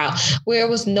burnt out, where it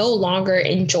was no longer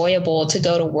enjoyable to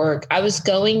go to work. I was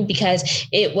going because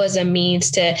it was a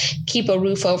means to keep a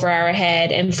roof over our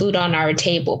head and food on our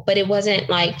table, but it wasn't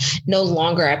like no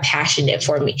longer a passionate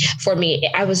for me.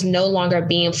 I was no longer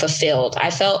being fulfilled. I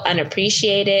felt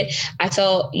unappreciated. I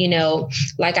felt,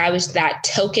 like I was that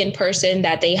token person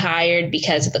that they hired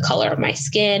because of the color of my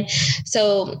skin.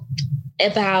 So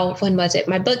about, when was it?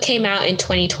 My book came out in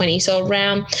 2020. So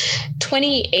around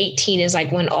 2018 is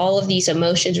like when all of these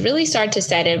emotions really start to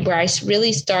set in, where I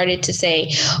really started to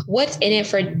say, what's in it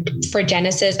for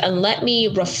Genesis, and let me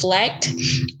reflect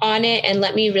on it and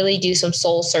let me really do some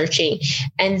soul searching.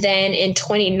 And then in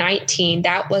 2019,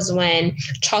 that was when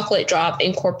Chocolate Drop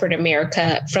in Corporate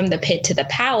America, From the Pit to the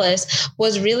Palace,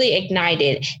 was really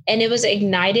ignited. And it was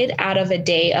ignited out of a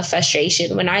day of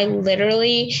frustration when I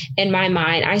literally, in my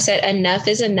mind, I said, enough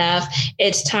is enough.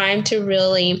 It's time to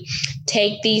really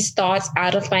take these thoughts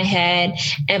out of my head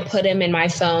and put them in my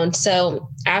phone. So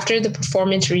after the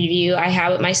performance review I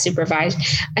had with my supervisor,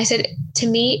 I said, to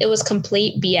me, it was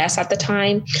complete BS at the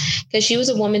time, because she was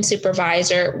a woman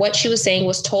supervisor. What she was saying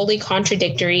was totally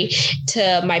contradictory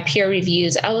to my peer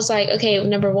reviews. I was like, okay,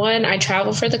 number one, I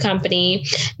travel for the company.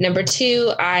 Number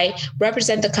two, I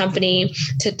represent the company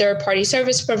to third-party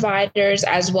service providers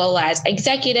as well as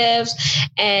executives.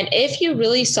 And if you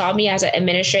really saw me as an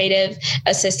administrative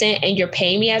assistant and you're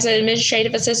paying me as an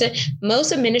administrative assistant,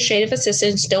 most administrative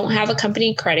assistants don't have a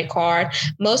company credit card.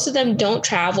 Most of them don't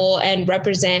travel and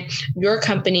represent your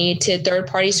company to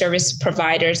third-party service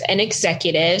providers and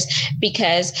executives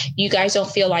because you guys don't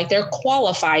feel like they're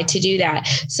qualified to do that.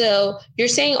 So you're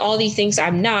saying all these things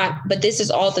I'm not, but this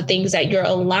is all the things that you're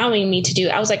allowing me to do.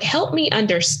 I was like, help me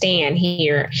understand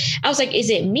here. I was like, is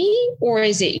it me or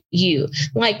is it you?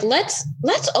 Like, let's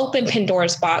open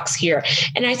Pandora's box here.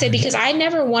 And I said, because I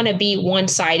never want to be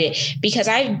one-sided, because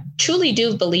I truly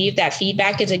do believe that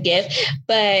feedback is a gift.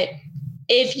 But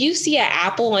if you see an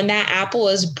apple and that apple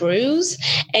is bruised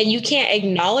and you can't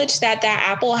acknowledge that that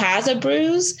apple has a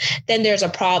bruise, then there's a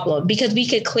problem, because we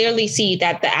could clearly see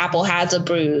that the apple has a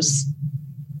bruise,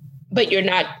 but you're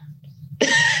not.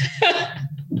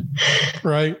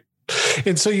 Right.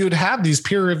 And so you would have these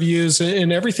peer reviews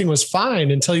and everything was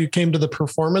fine until you came to the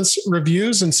performance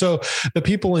reviews. And so the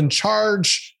people in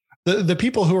charge, the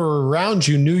people who are around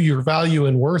you knew your value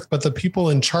and worth, but the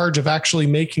people in charge of actually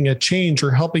making a change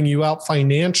or helping you out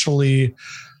financially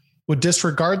would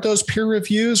disregard those peer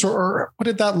reviews, or what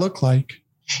did that look like?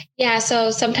 Yeah. So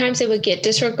sometimes it would get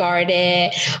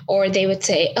disregarded, or they would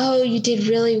say, oh, you did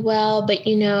really well, but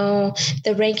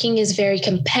the ranking is very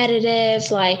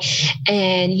competitive,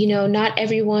 and not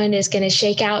everyone is going to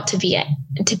shake out to be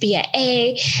an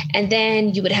A. And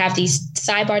then you would have these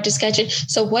sidebar discussions.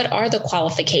 So what are the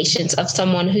qualifications of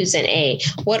someone who's an A?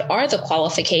 What are the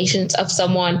qualifications of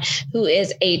someone who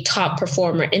is a top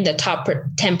performer in the top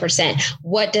 10%?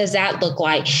 What does that look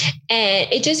like?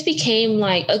 And it just became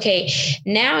like, okay,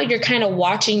 now you're kind of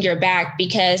watching your back,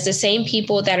 because the same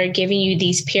people that are giving you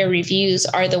these peer reviews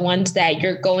are the ones that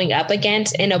you're going up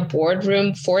against in a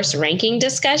boardroom force ranking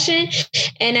discussion.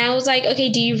 And I was like, okay,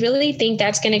 do you really think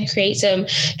that's going to create some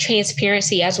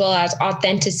transparency as well as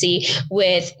authenticity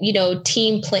with,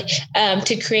 team play,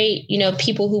 to create,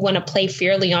 people who want to play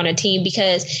fairly on a team?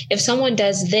 Because if someone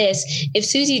does this, if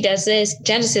Susie does this,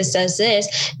 Genesis does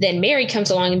this, then Mary comes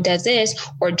along and does this,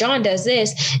 or John does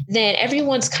this, then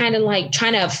everyone's kind of like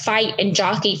trying to fight and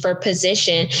jockey for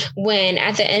position, when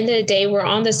at the end of the day, we're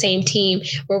on the same team.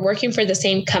 We're working for the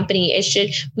same company.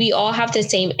 We all have the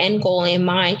same end goal in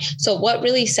mind. So what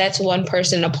really sets one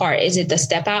person apart? Is it the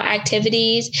step out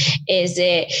activities? Is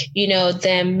it,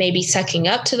 them maybe sucking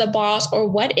up to the boss, or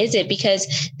what is it?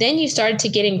 Because then you started to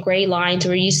get in gray lines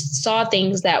where you saw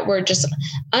things that were just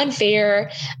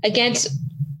unfair against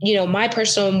my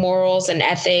personal morals and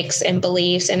ethics and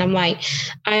beliefs. And I'm like,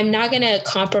 I'm not going to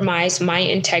compromise my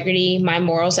integrity, my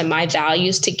morals, and my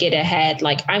values to get ahead.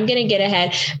 Like, I'm going to get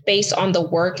ahead based on the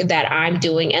work that I'm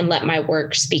doing and let my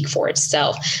work speak for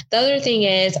itself. The other thing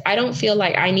is, I don't feel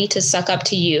like I need to suck up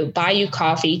to you, buy you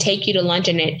coffee, take you to lunch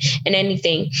and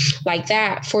anything like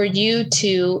that for you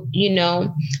to,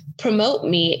 promote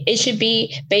me. It should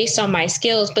be based on my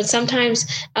skills. But sometimes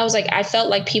I was like, I felt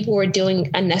like people were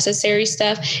doing unnecessary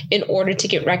stuff in order to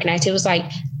get recognized. It was like,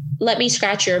 let me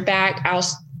scratch your back. I'll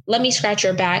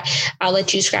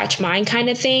let you scratch mine kind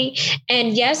of thing.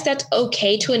 And yes, that's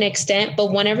okay to an extent.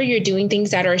 But whenever you're doing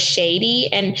things that are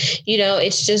shady and,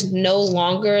 it's just no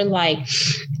longer like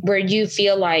where you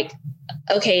feel like,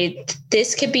 okay,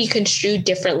 this could be construed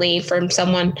differently from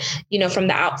someone, from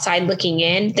the outside looking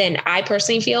in, then I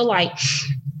personally feel like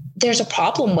there's a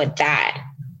problem with that.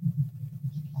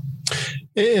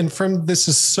 And this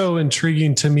is so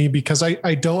intriguing to me, because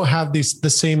I don't have the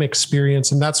same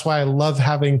experience. And that's why I love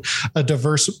having a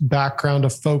diverse background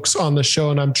of folks on the show.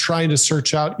 And I'm trying to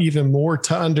search out even more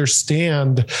to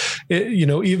understand,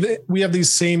 even we have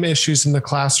these same issues in the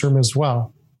classroom as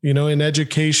well. In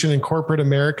education in corporate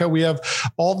America, we have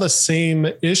all the same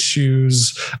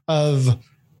issues of,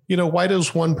 why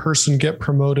does one person get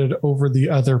promoted over the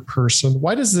other person?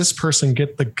 Why does this person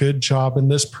get the good job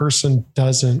and this person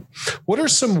doesn't? What are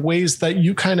some ways that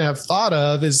you kind of have thought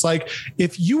of is like,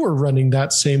 if you were running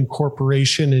that same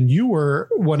corporation and you were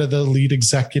one of the lead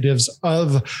executives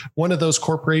of one of those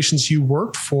corporations you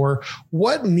worked for,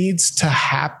 what needs to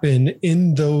happen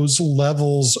in those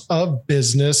levels of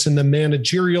business, in the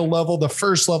managerial level, the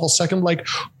first level, second, like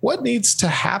what needs to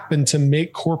happen to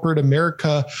make corporate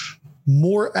America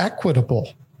more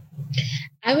equitable?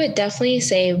 I would definitely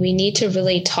say we need to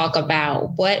really talk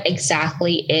about what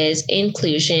exactly is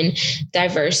inclusion,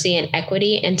 diversity, and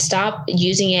equity, and stop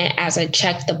using it as a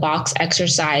check the box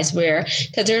exercise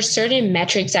because there are certain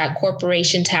metrics that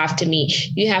corporations have to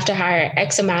meet. You have to hire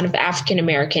X amount of African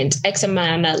Americans, X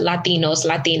amount of Latinos,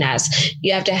 Latinas.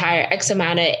 You have to hire X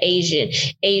amount of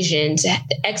Asians,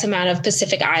 X amount of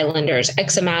Pacific Islanders,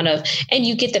 X amount of, and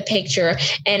you get the picture.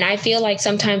 And I feel like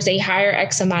sometimes they hire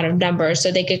X amount of numbers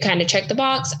so they could kind of check the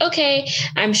box. Okay,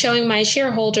 I'm showing my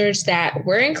shareholders that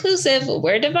we're inclusive,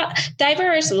 we're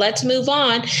diverse, let's move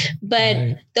on. But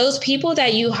those people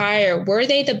that you hire, were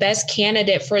they the best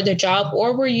candidate for the job,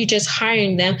 or were you just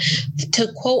hiring them to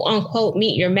quote unquote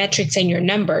meet your metrics and your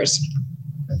numbers?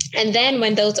 And then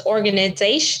whenever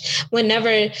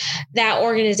that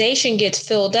organization gets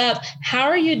filled up, how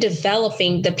are you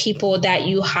developing the people that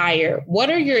you hire? What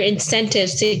are your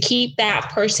incentives to keep that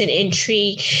person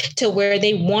intrigued to where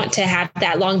they want to have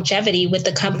that longevity with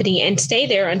the company and stay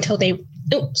there until they,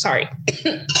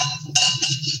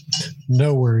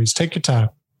 No worries. Take your time.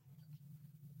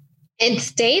 And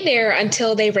stay there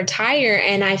until they retire.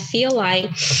 And I feel like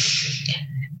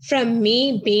from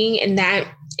me being in that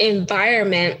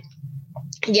environment,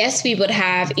 yes, we would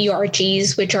have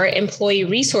ERGs, which are employee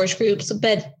resource groups,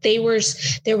 but there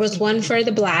was one for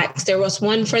the Blacks, there was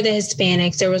one for the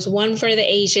Hispanics, there was one for the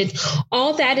Asians.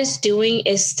 All that is doing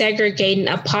is segregating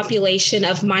a population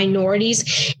of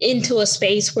minorities into a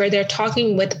space where they're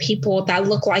talking with people that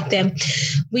look like them.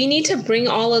 We need to bring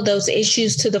all of those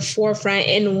issues to the forefront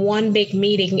in one big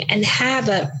meeting and have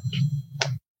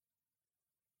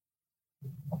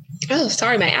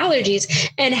my allergies,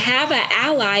 and have an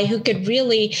ally who could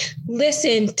really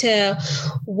listen to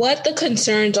what the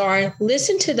concerns are,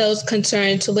 listen to those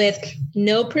concerns with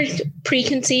no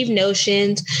preconceived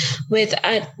notions, with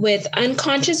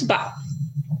unconscious,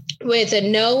 with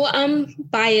no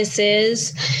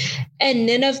biases, and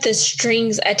none of the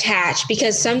strings attached,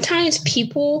 because sometimes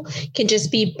people can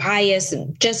just be biased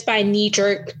just by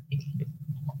knee-jerk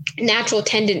natural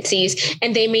tendencies,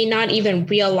 and they may not even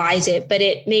realize it, but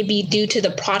it may be due to the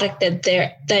product of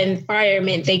the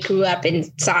environment they grew up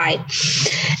inside.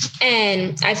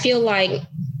 And I feel like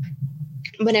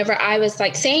whenever I was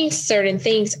like saying certain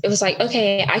things, it was like,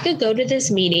 okay, I could go to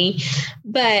this meeting,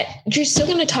 but you're still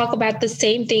going to talk about the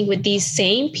same thing with these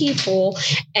same people.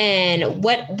 And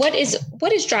what is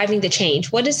driving the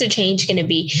change? What is the change going to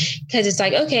be? Because it's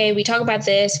like, okay, we talk about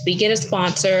this, we get a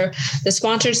sponsor, the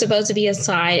sponsor is supposed to be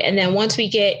aside. And then once we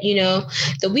get,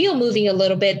 the wheel moving a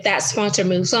little bit, that sponsor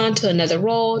moves on to another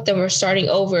role. Then we're starting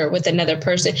over with another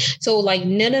person. So like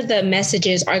none of the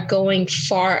messages are going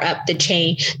far up the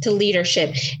chain to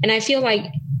leadership. And I feel like,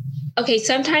 okay,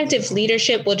 sometimes if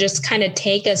leadership will just kind of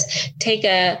take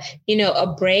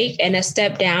a break and a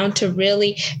step down to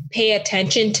really pay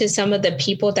attention to some of the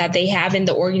people that they have in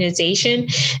the organization,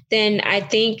 then I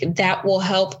think that will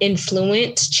help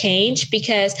influence change,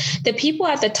 because the people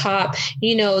at the top,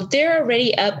 they're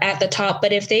already up at the top,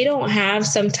 but if they don't have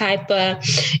some type of,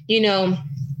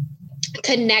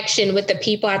 connection with the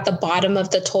people at the bottom of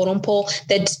the totem pole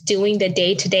that's doing the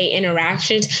day-to-day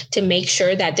interactions to make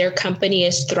sure that their company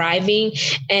is thriving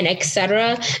and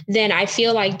etc., then I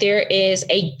feel like there is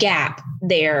a gap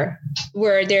there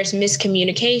where there's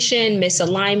miscommunication,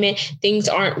 misalignment, things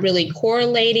aren't really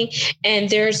correlating. And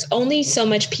there's only so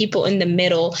much people in the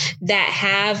middle that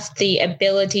have the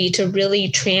ability to really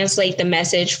translate the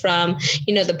message from,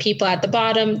 the people at the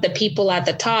bottom, the people at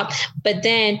the top, but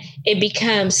then it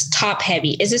becomes top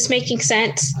heavy. Is this making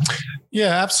sense? Yeah,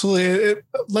 absolutely.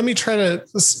 Let me try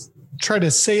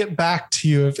to say it back to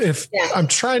you. If I'm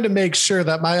trying to make sure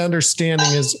that my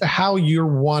understanding is how you're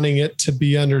wanting it to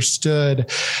be understood,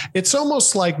 it's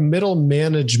almost like middle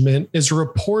management is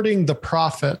reporting the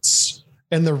profits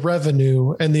and the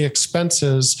revenue and the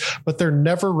expenses, but they're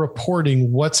never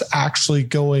reporting what's actually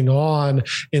going on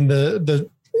in the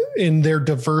in their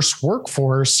diverse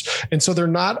workforce. And so they're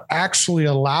not actually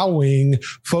allowing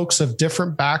folks of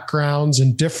different backgrounds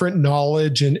and different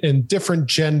knowledge and different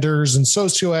genders and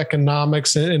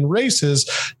socioeconomics and races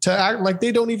to act like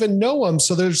they don't even know them.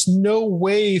 So there's no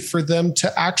way for them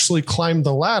to actually climb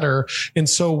the ladder. And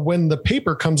so when the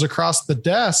paper comes across the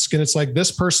desk and it's like,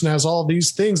 this person has all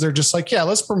these things, they're just like, yeah,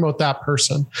 let's promote that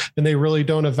person. And they really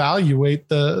don't evaluate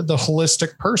the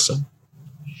holistic person.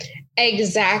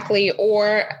 Exactly.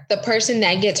 Or the person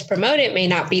that gets promoted may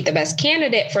not be the best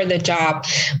candidate for the job,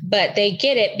 but they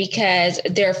get it because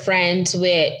they're friends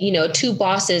with, two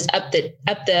bosses up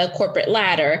the corporate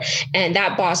ladder, and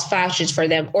that boss vouches for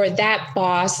them, or that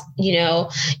boss,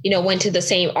 went to the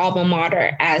same alma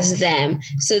mater as them.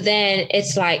 So then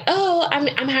it's like, oh,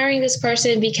 I'm hiring this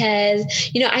person because,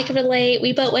 I can relate.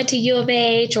 We both went to U of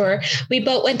H, or we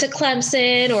both went to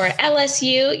Clemson or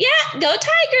LSU. Yeah, go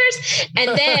Tigers.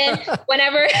 And then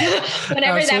whenever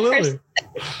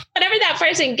that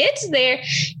person gets there,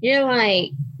 you're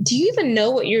like, do you even know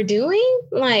what you're doing?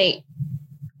 Like,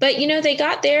 but they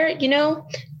got there,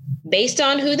 based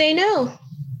on who they know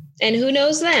and who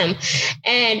knows them.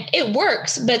 And it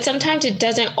works, but sometimes it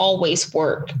doesn't always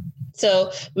work.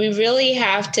 So we really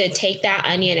have to take that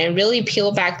onion and really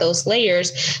peel back those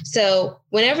layers. So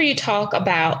whenever you talk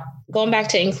about going back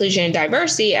to inclusion and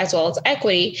diversity as well as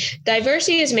equity,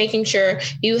 diversity is making sure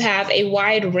you have a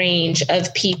wide range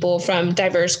of people from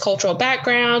diverse cultural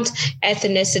backgrounds,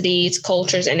 ethnicities,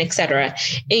 cultures, and et cetera.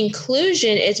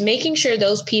 Inclusion is making sure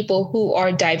those people who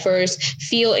are diverse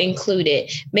feel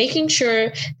included, making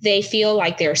sure they feel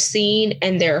like they're seen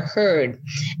and they're heard.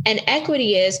 And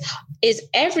equity is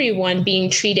everyone being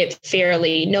treated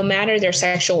fairly, no matter their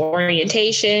sexual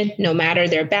orientation, no matter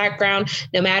their background,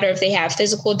 no matter if they have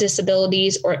physical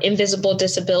disabilities or invisible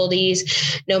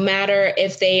disabilities, no matter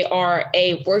if they are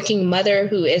a working mother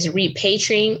who is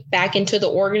repatriating back into the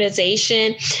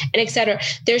organization, and et cetera.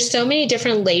 There's so many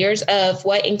different layers of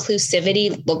what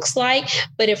inclusivity looks like.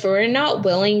 But if we're not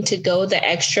willing to go the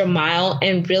extra mile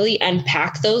and really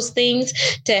unpack those things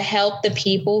to help the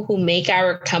people who make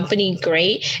our company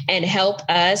great and help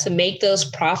us make those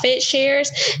profit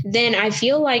shares, then I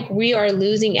feel like we are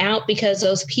losing out, because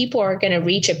those people are going to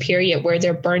reach a period where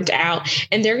they're burnt out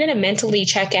and they're going to mentally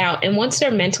check out. And once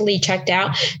they're mentally checked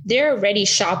out, they're already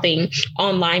shopping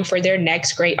online for their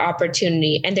next great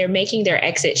opportunity, and they're making their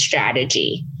exit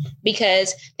strategy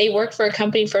because they worked for a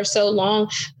company for so long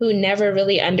who never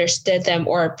really understood them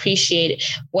or appreciated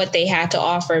what they had to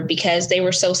offer, because they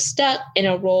were so stuck in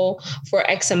a role for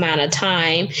X amount of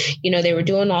time. They were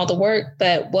doing all the work,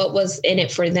 but what was in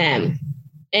it for them?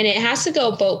 And it has to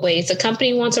go both ways. The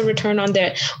company wants a return on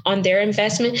their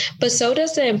investment, but so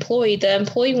does the employee. The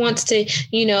employee wants to,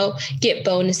 get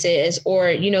bonuses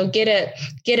or, get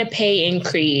a pay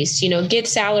increase, get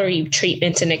salary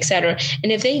treatments and et cetera.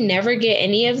 And if they never get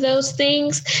any of those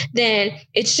things, then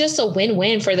it's just a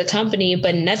win-win for the company,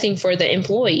 but nothing for the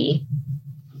employee.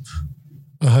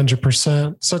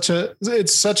 100%.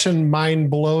 It's such a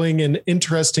mind-blowing and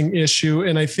interesting issue.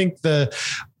 And I think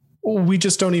we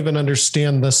just don't even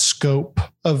understand the scope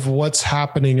of what's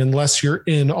happening unless you're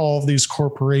in all of these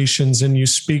corporations and you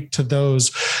speak to those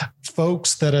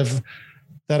folks that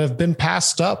have been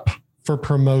passed up for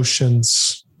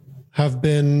promotions, have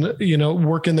been,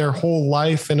 working their whole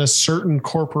life in a certain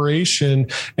corporation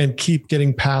and keep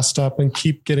getting passed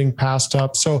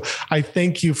up. So I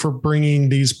thank you for bringing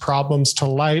these problems to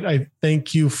light. I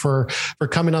thank you for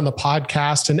coming on the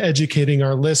podcast and educating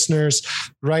our listeners,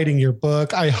 writing your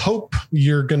book. I hope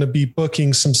you're going to be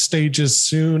booking some stages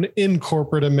soon in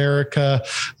corporate America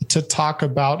to talk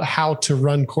about how to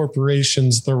run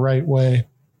corporations the right way.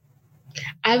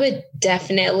 I would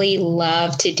definitely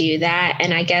love to do that.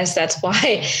 And I guess that's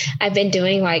why I've been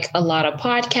doing like a lot of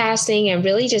podcasting and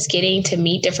really just getting to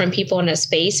meet different people in a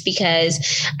space,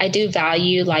 because I do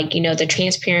value the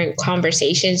transparent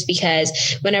conversations,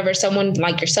 because whenever someone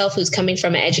like yourself who's coming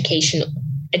from an education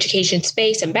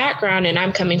space and background, and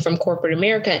I'm coming from corporate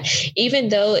America, even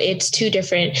though it's two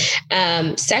different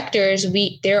sectors,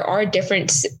 there are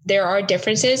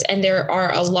differences and there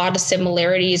are a lot of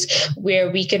similarities where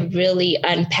we could really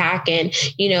unpack and,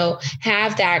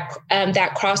 have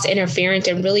that cross interference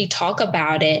and really talk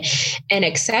about it and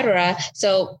et cetera.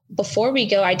 So before we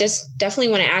go, I just definitely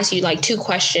want to ask you two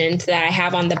questions that I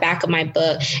have on the back of my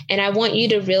book. And I want you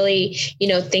to really,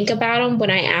 think about them when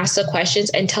I ask the questions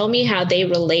and tell me how they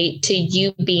relate to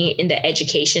you being in the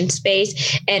education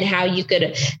space and how you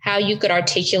could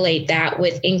articulate that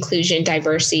with inclusion,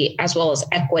 diversity, as well as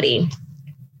equity.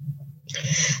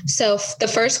 So the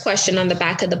first question on the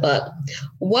back of the book,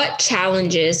 what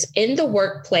challenges in the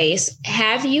workplace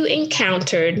have you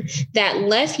encountered that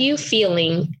left you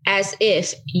feeling as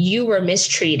if you were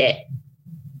mistreated?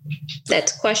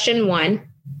 That's question one.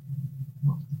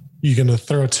 You going to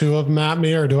throw two of them at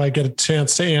me, or do I get a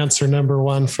chance to answer number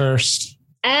one first?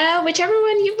 Whichever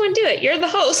one you want to do it. You're the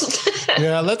host.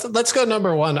 Yeah, let's go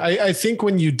number one. I think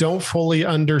when you don't fully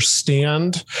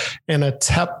understand and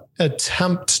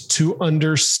attempt to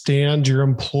understand your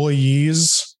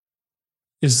employees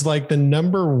is like the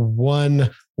number one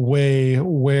way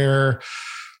where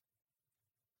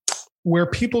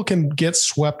people can get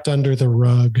swept under the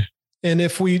rug. And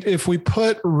if we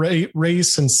put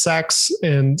race and sex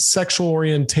and sexual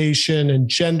orientation and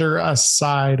gender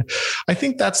aside, I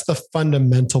think that's the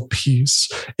fundamental piece.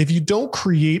 If you don't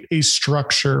create a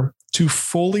structure to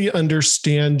fully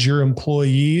understand your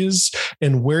employees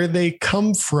and where they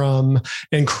come from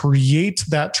and create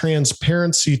that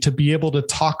transparency to be able to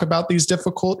talk about these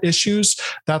difficult issues,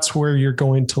 that's where you're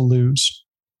going to lose.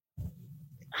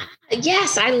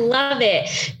 Yes, I love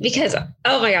it because,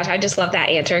 oh my gosh, I just love that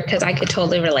answer because I could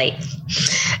totally relate.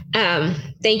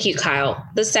 Thank you, Kyle.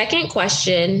 The second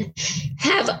question,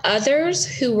 have others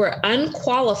who were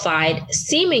unqualified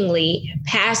seemingly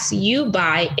pass you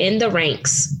by in the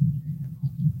ranks?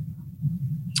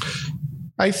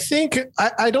 I think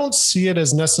I don't see it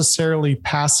as necessarily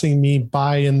passing me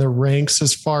by in the ranks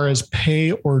as far as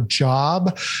pay or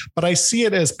job, but I see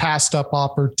it as passed up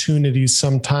opportunities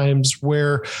sometimes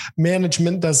where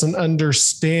management doesn't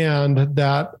understand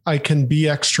that I can be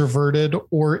extroverted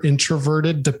or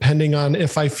introverted depending on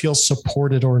if I feel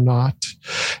supported or not.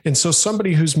 And so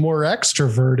somebody who's more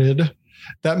extroverted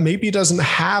that maybe doesn't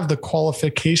have the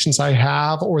qualifications I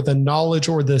have or the knowledge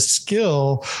or the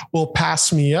skill will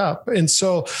pass me up. And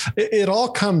so it all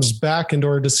comes back into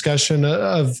our discussion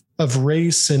of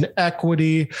race and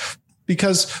equity,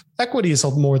 because equity is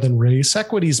more than race.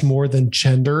 Equity is more than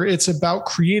gender. It's about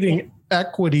creating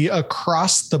equity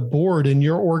across the board in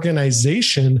your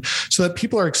organization so that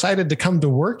people are excited to come to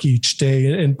work each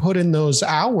day and put in those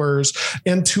hours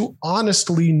and to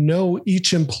honestly know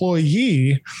each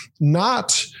employee,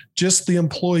 not just the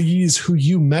employees who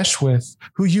you mesh with,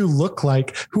 who you look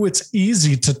like, who it's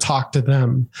easy to talk to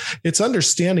them. It's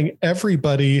understanding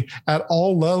everybody at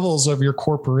all levels of your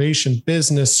corporation,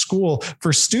 business, school.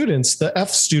 For students, the F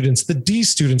students, the D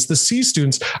students, the C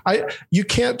students, you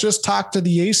can't just talk to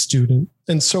the A student.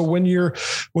 And so when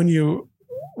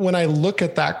I look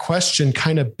at that question,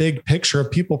 kind of big picture of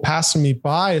people passing me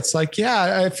by, it's like,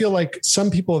 yeah, I feel like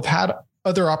some people have had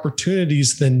other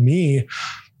opportunities than me.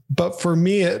 But for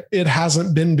me, it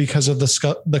hasn't been because of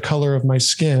the color of my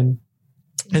skin.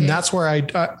 And that's where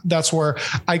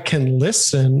I can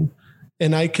listen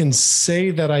and I can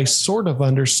say that I sort of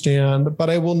understand,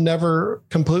 but I will never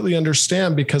completely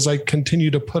understand because I continue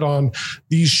to put on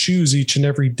these shoes each and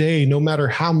every day. No matter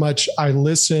how much I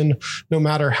listen, no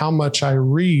matter how much I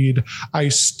read, I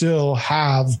still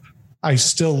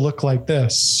look like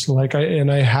this,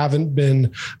 I haven't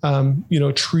been,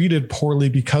 treated poorly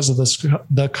because of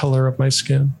the color of my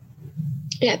skin.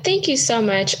 Yeah, thank you so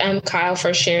much, Kyle,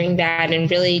 for sharing that and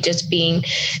really just being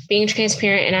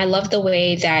transparent. And I love the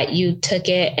way that you took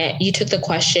it. You took the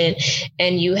question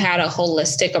and you had a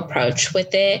holistic approach with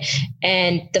it.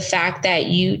 And the fact that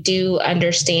you do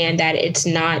understand that it's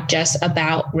not just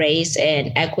about race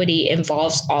and equity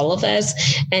involves all of us.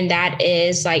 And that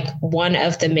is like one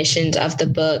of the missions of the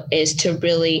book is to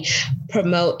really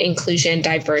promote inclusion,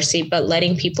 diversity, but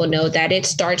letting people know that it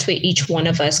starts with each one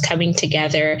of us coming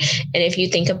together. And if you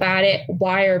think about it,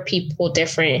 why are people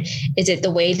different? Is it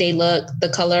the way they look, the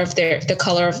color of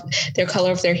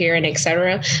their hair, and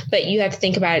etc.? But you have to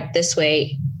think about it this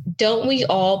way. Don't we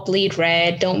all bleed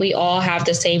red? Don't we all have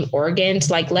the same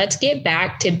organs? Like, let's get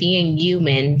back to being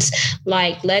humans.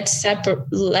 Like, let's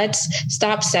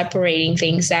stop separating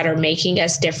things that are making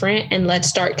us different and let's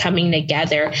start coming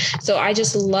together. So I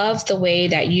just love the way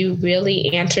that you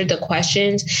really answered the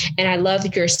questions. And I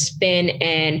love your spin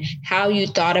and how you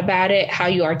thought about it, how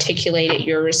you articulated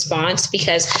your response,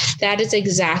 because that is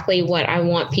exactly what I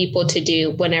want people to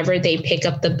do whenever they pick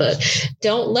up the book.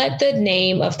 Don't let the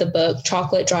name of the book,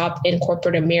 Chocolate Drop in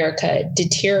Corporate America,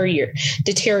 deter you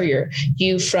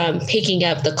from picking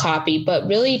up the copy, but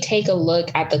really take a look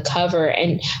at the cover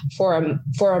and for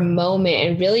a moment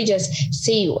and really just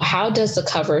see, how does the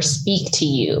cover speak to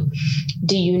you?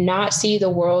 Do you not see the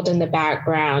world in the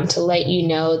background to let you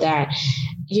know that,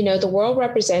 the world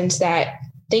represents that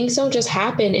things don't just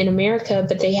happen in America,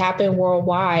 but they happen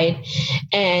worldwide.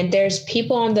 And there's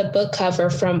people on the book cover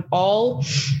from all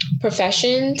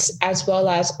professions, as well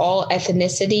as all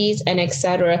ethnicities and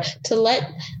etc., to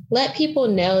let people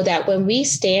know that when we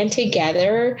stand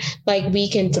together, like, we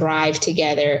can thrive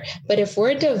together. But if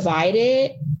we're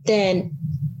divided, then,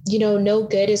 no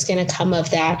good is going to come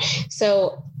of that.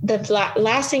 So the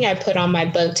last thing I put on my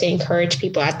book to encourage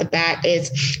people at the back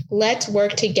is, let's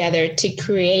work together to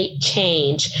create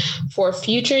change for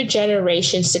future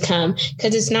generations to come.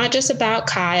 Because it's not just about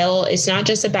Kyle, it's not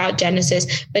just about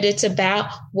Genesis, but it's about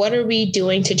what are we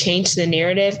doing to change the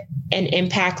narrative and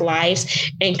impact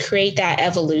lives and create that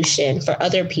evolution for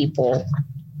other people.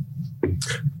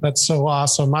 That's so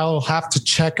awesome. I'll have to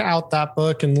check out that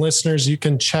book, and listeners, you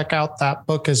can check out that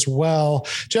book as well.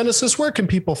 Genesis, where can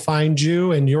people find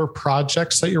you and your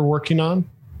projects that you're working on?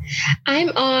 I'm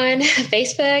on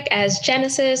Facebook as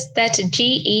Genesis. That's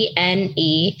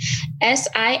GENESIS.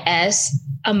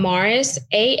 Amaris,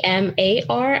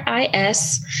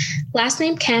 AMARIS. Last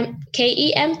name Kemp,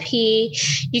 KEMP.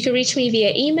 You can reach me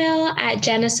via email at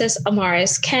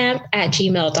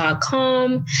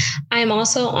genesisamariscamp@gmail.com. I'm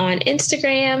also on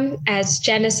Instagram as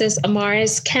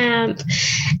GenesisAmarisCamp.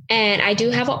 And I do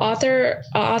have an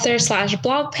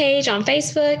author/blog page on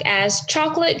Facebook as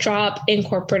Chocolate Drop in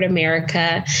Corporate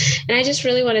America. And I just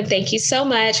really want to thank you so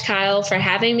much, Kyle, for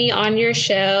having me on your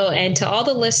show. And to all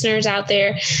the listeners out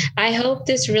there, I hope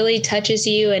this really touches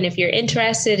you. And if you're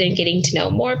interested in getting to know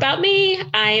more about me,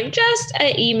 I am just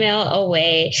an email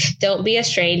away. Don't be a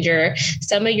stranger.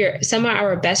 Some of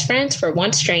our best friends for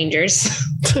once strangers.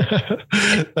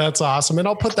 That's awesome. And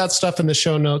I'll put that stuff in the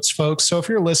show notes, folks. So if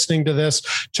you're listening to this,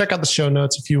 check out the show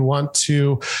notes if you want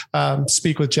to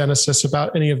speak with Genesis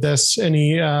about any of this,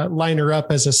 line her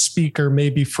up as a speaker,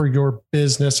 maybe for your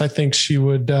business. I think she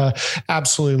would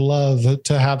absolutely love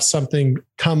to have something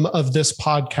come of this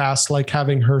podcast, like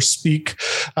having her speak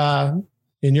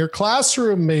in your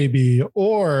classroom, maybe,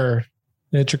 or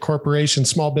at your corporation,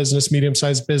 small business,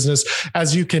 medium-sized business.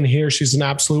 As you can hear, she's an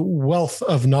absolute wealth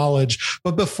of knowledge.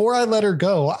 But before I let her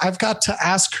go, I've got to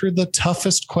ask her the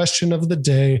toughest question of the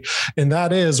day. And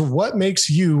that is, what makes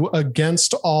you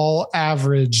against all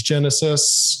average,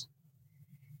 Genesis?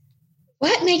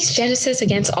 What makes Genesis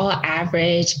against all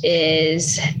average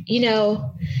is,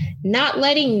 not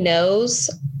letting no's,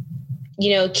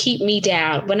 keep me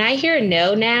down. When I hear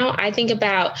no now, I think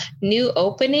about new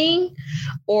opening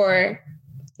or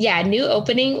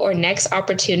next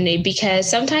opportunity, because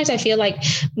sometimes I feel like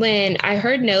when I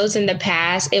heard no's in the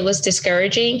past, it was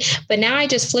discouraging, but now I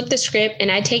just flip the script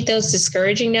and I take those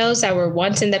discouraging no's that were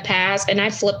once in the past and I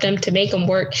flip them to make them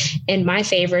work in my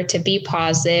favor, to be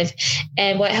positive.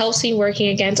 And what helps me working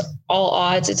against all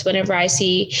odds, it's whenever I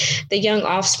see the young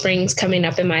offsprings coming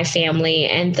up in my family,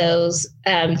 and those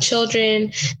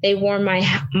children, they warm my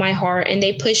heart and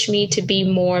they push me to be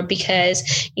more, because,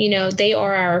 they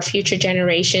are our future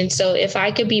generation. So if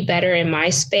I could be better in my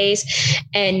space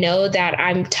and know that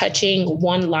I'm touching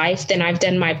one life, then I've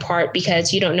done my part,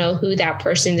 because you don't know who that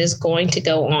person is going to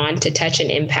go on to touch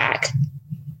and impact.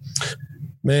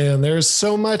 Man, there's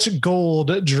so much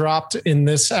gold dropped in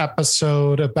this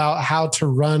episode about how to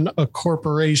run a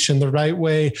corporation the right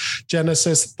way.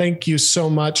 Genesis, thank you so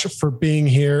much for being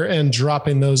here and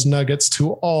dropping those nuggets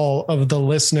to all of the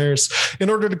listeners.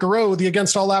 In order to grow the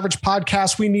Against All Average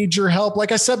podcast, we need your help.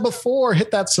 Like I said before,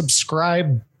 hit that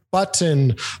subscribe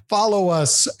button. Follow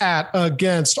us at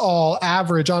Against All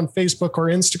Average on Facebook or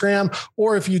Instagram.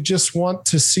 Or if you just want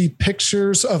to see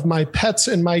pictures of my pets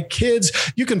and my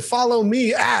kids, you can follow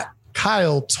me at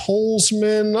Kyle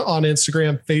Tolsman on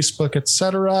Instagram, Facebook,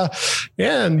 etc.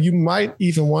 And you might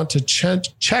even want to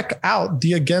check out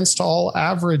the Against All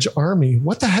Average Army.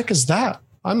 What the heck is that?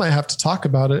 I might have to talk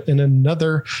about it in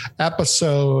another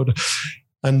episode.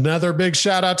 Another big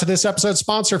shout out to this episode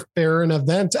sponsor, Fair and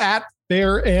Event at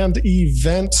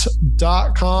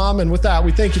fairandevent.com. And with that,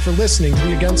 we thank you for listening to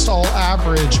the Against All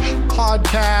Average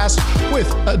podcast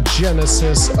with a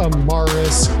Genesis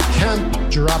Amaris Kemp,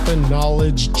 dropping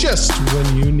knowledge just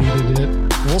when you needed it.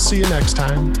 We'll see you next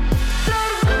time.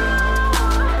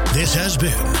 This has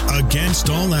been Against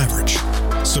All Average.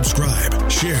 Subscribe,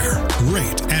 share,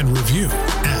 rate, and review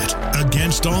at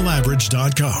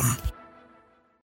againstallaverage.com.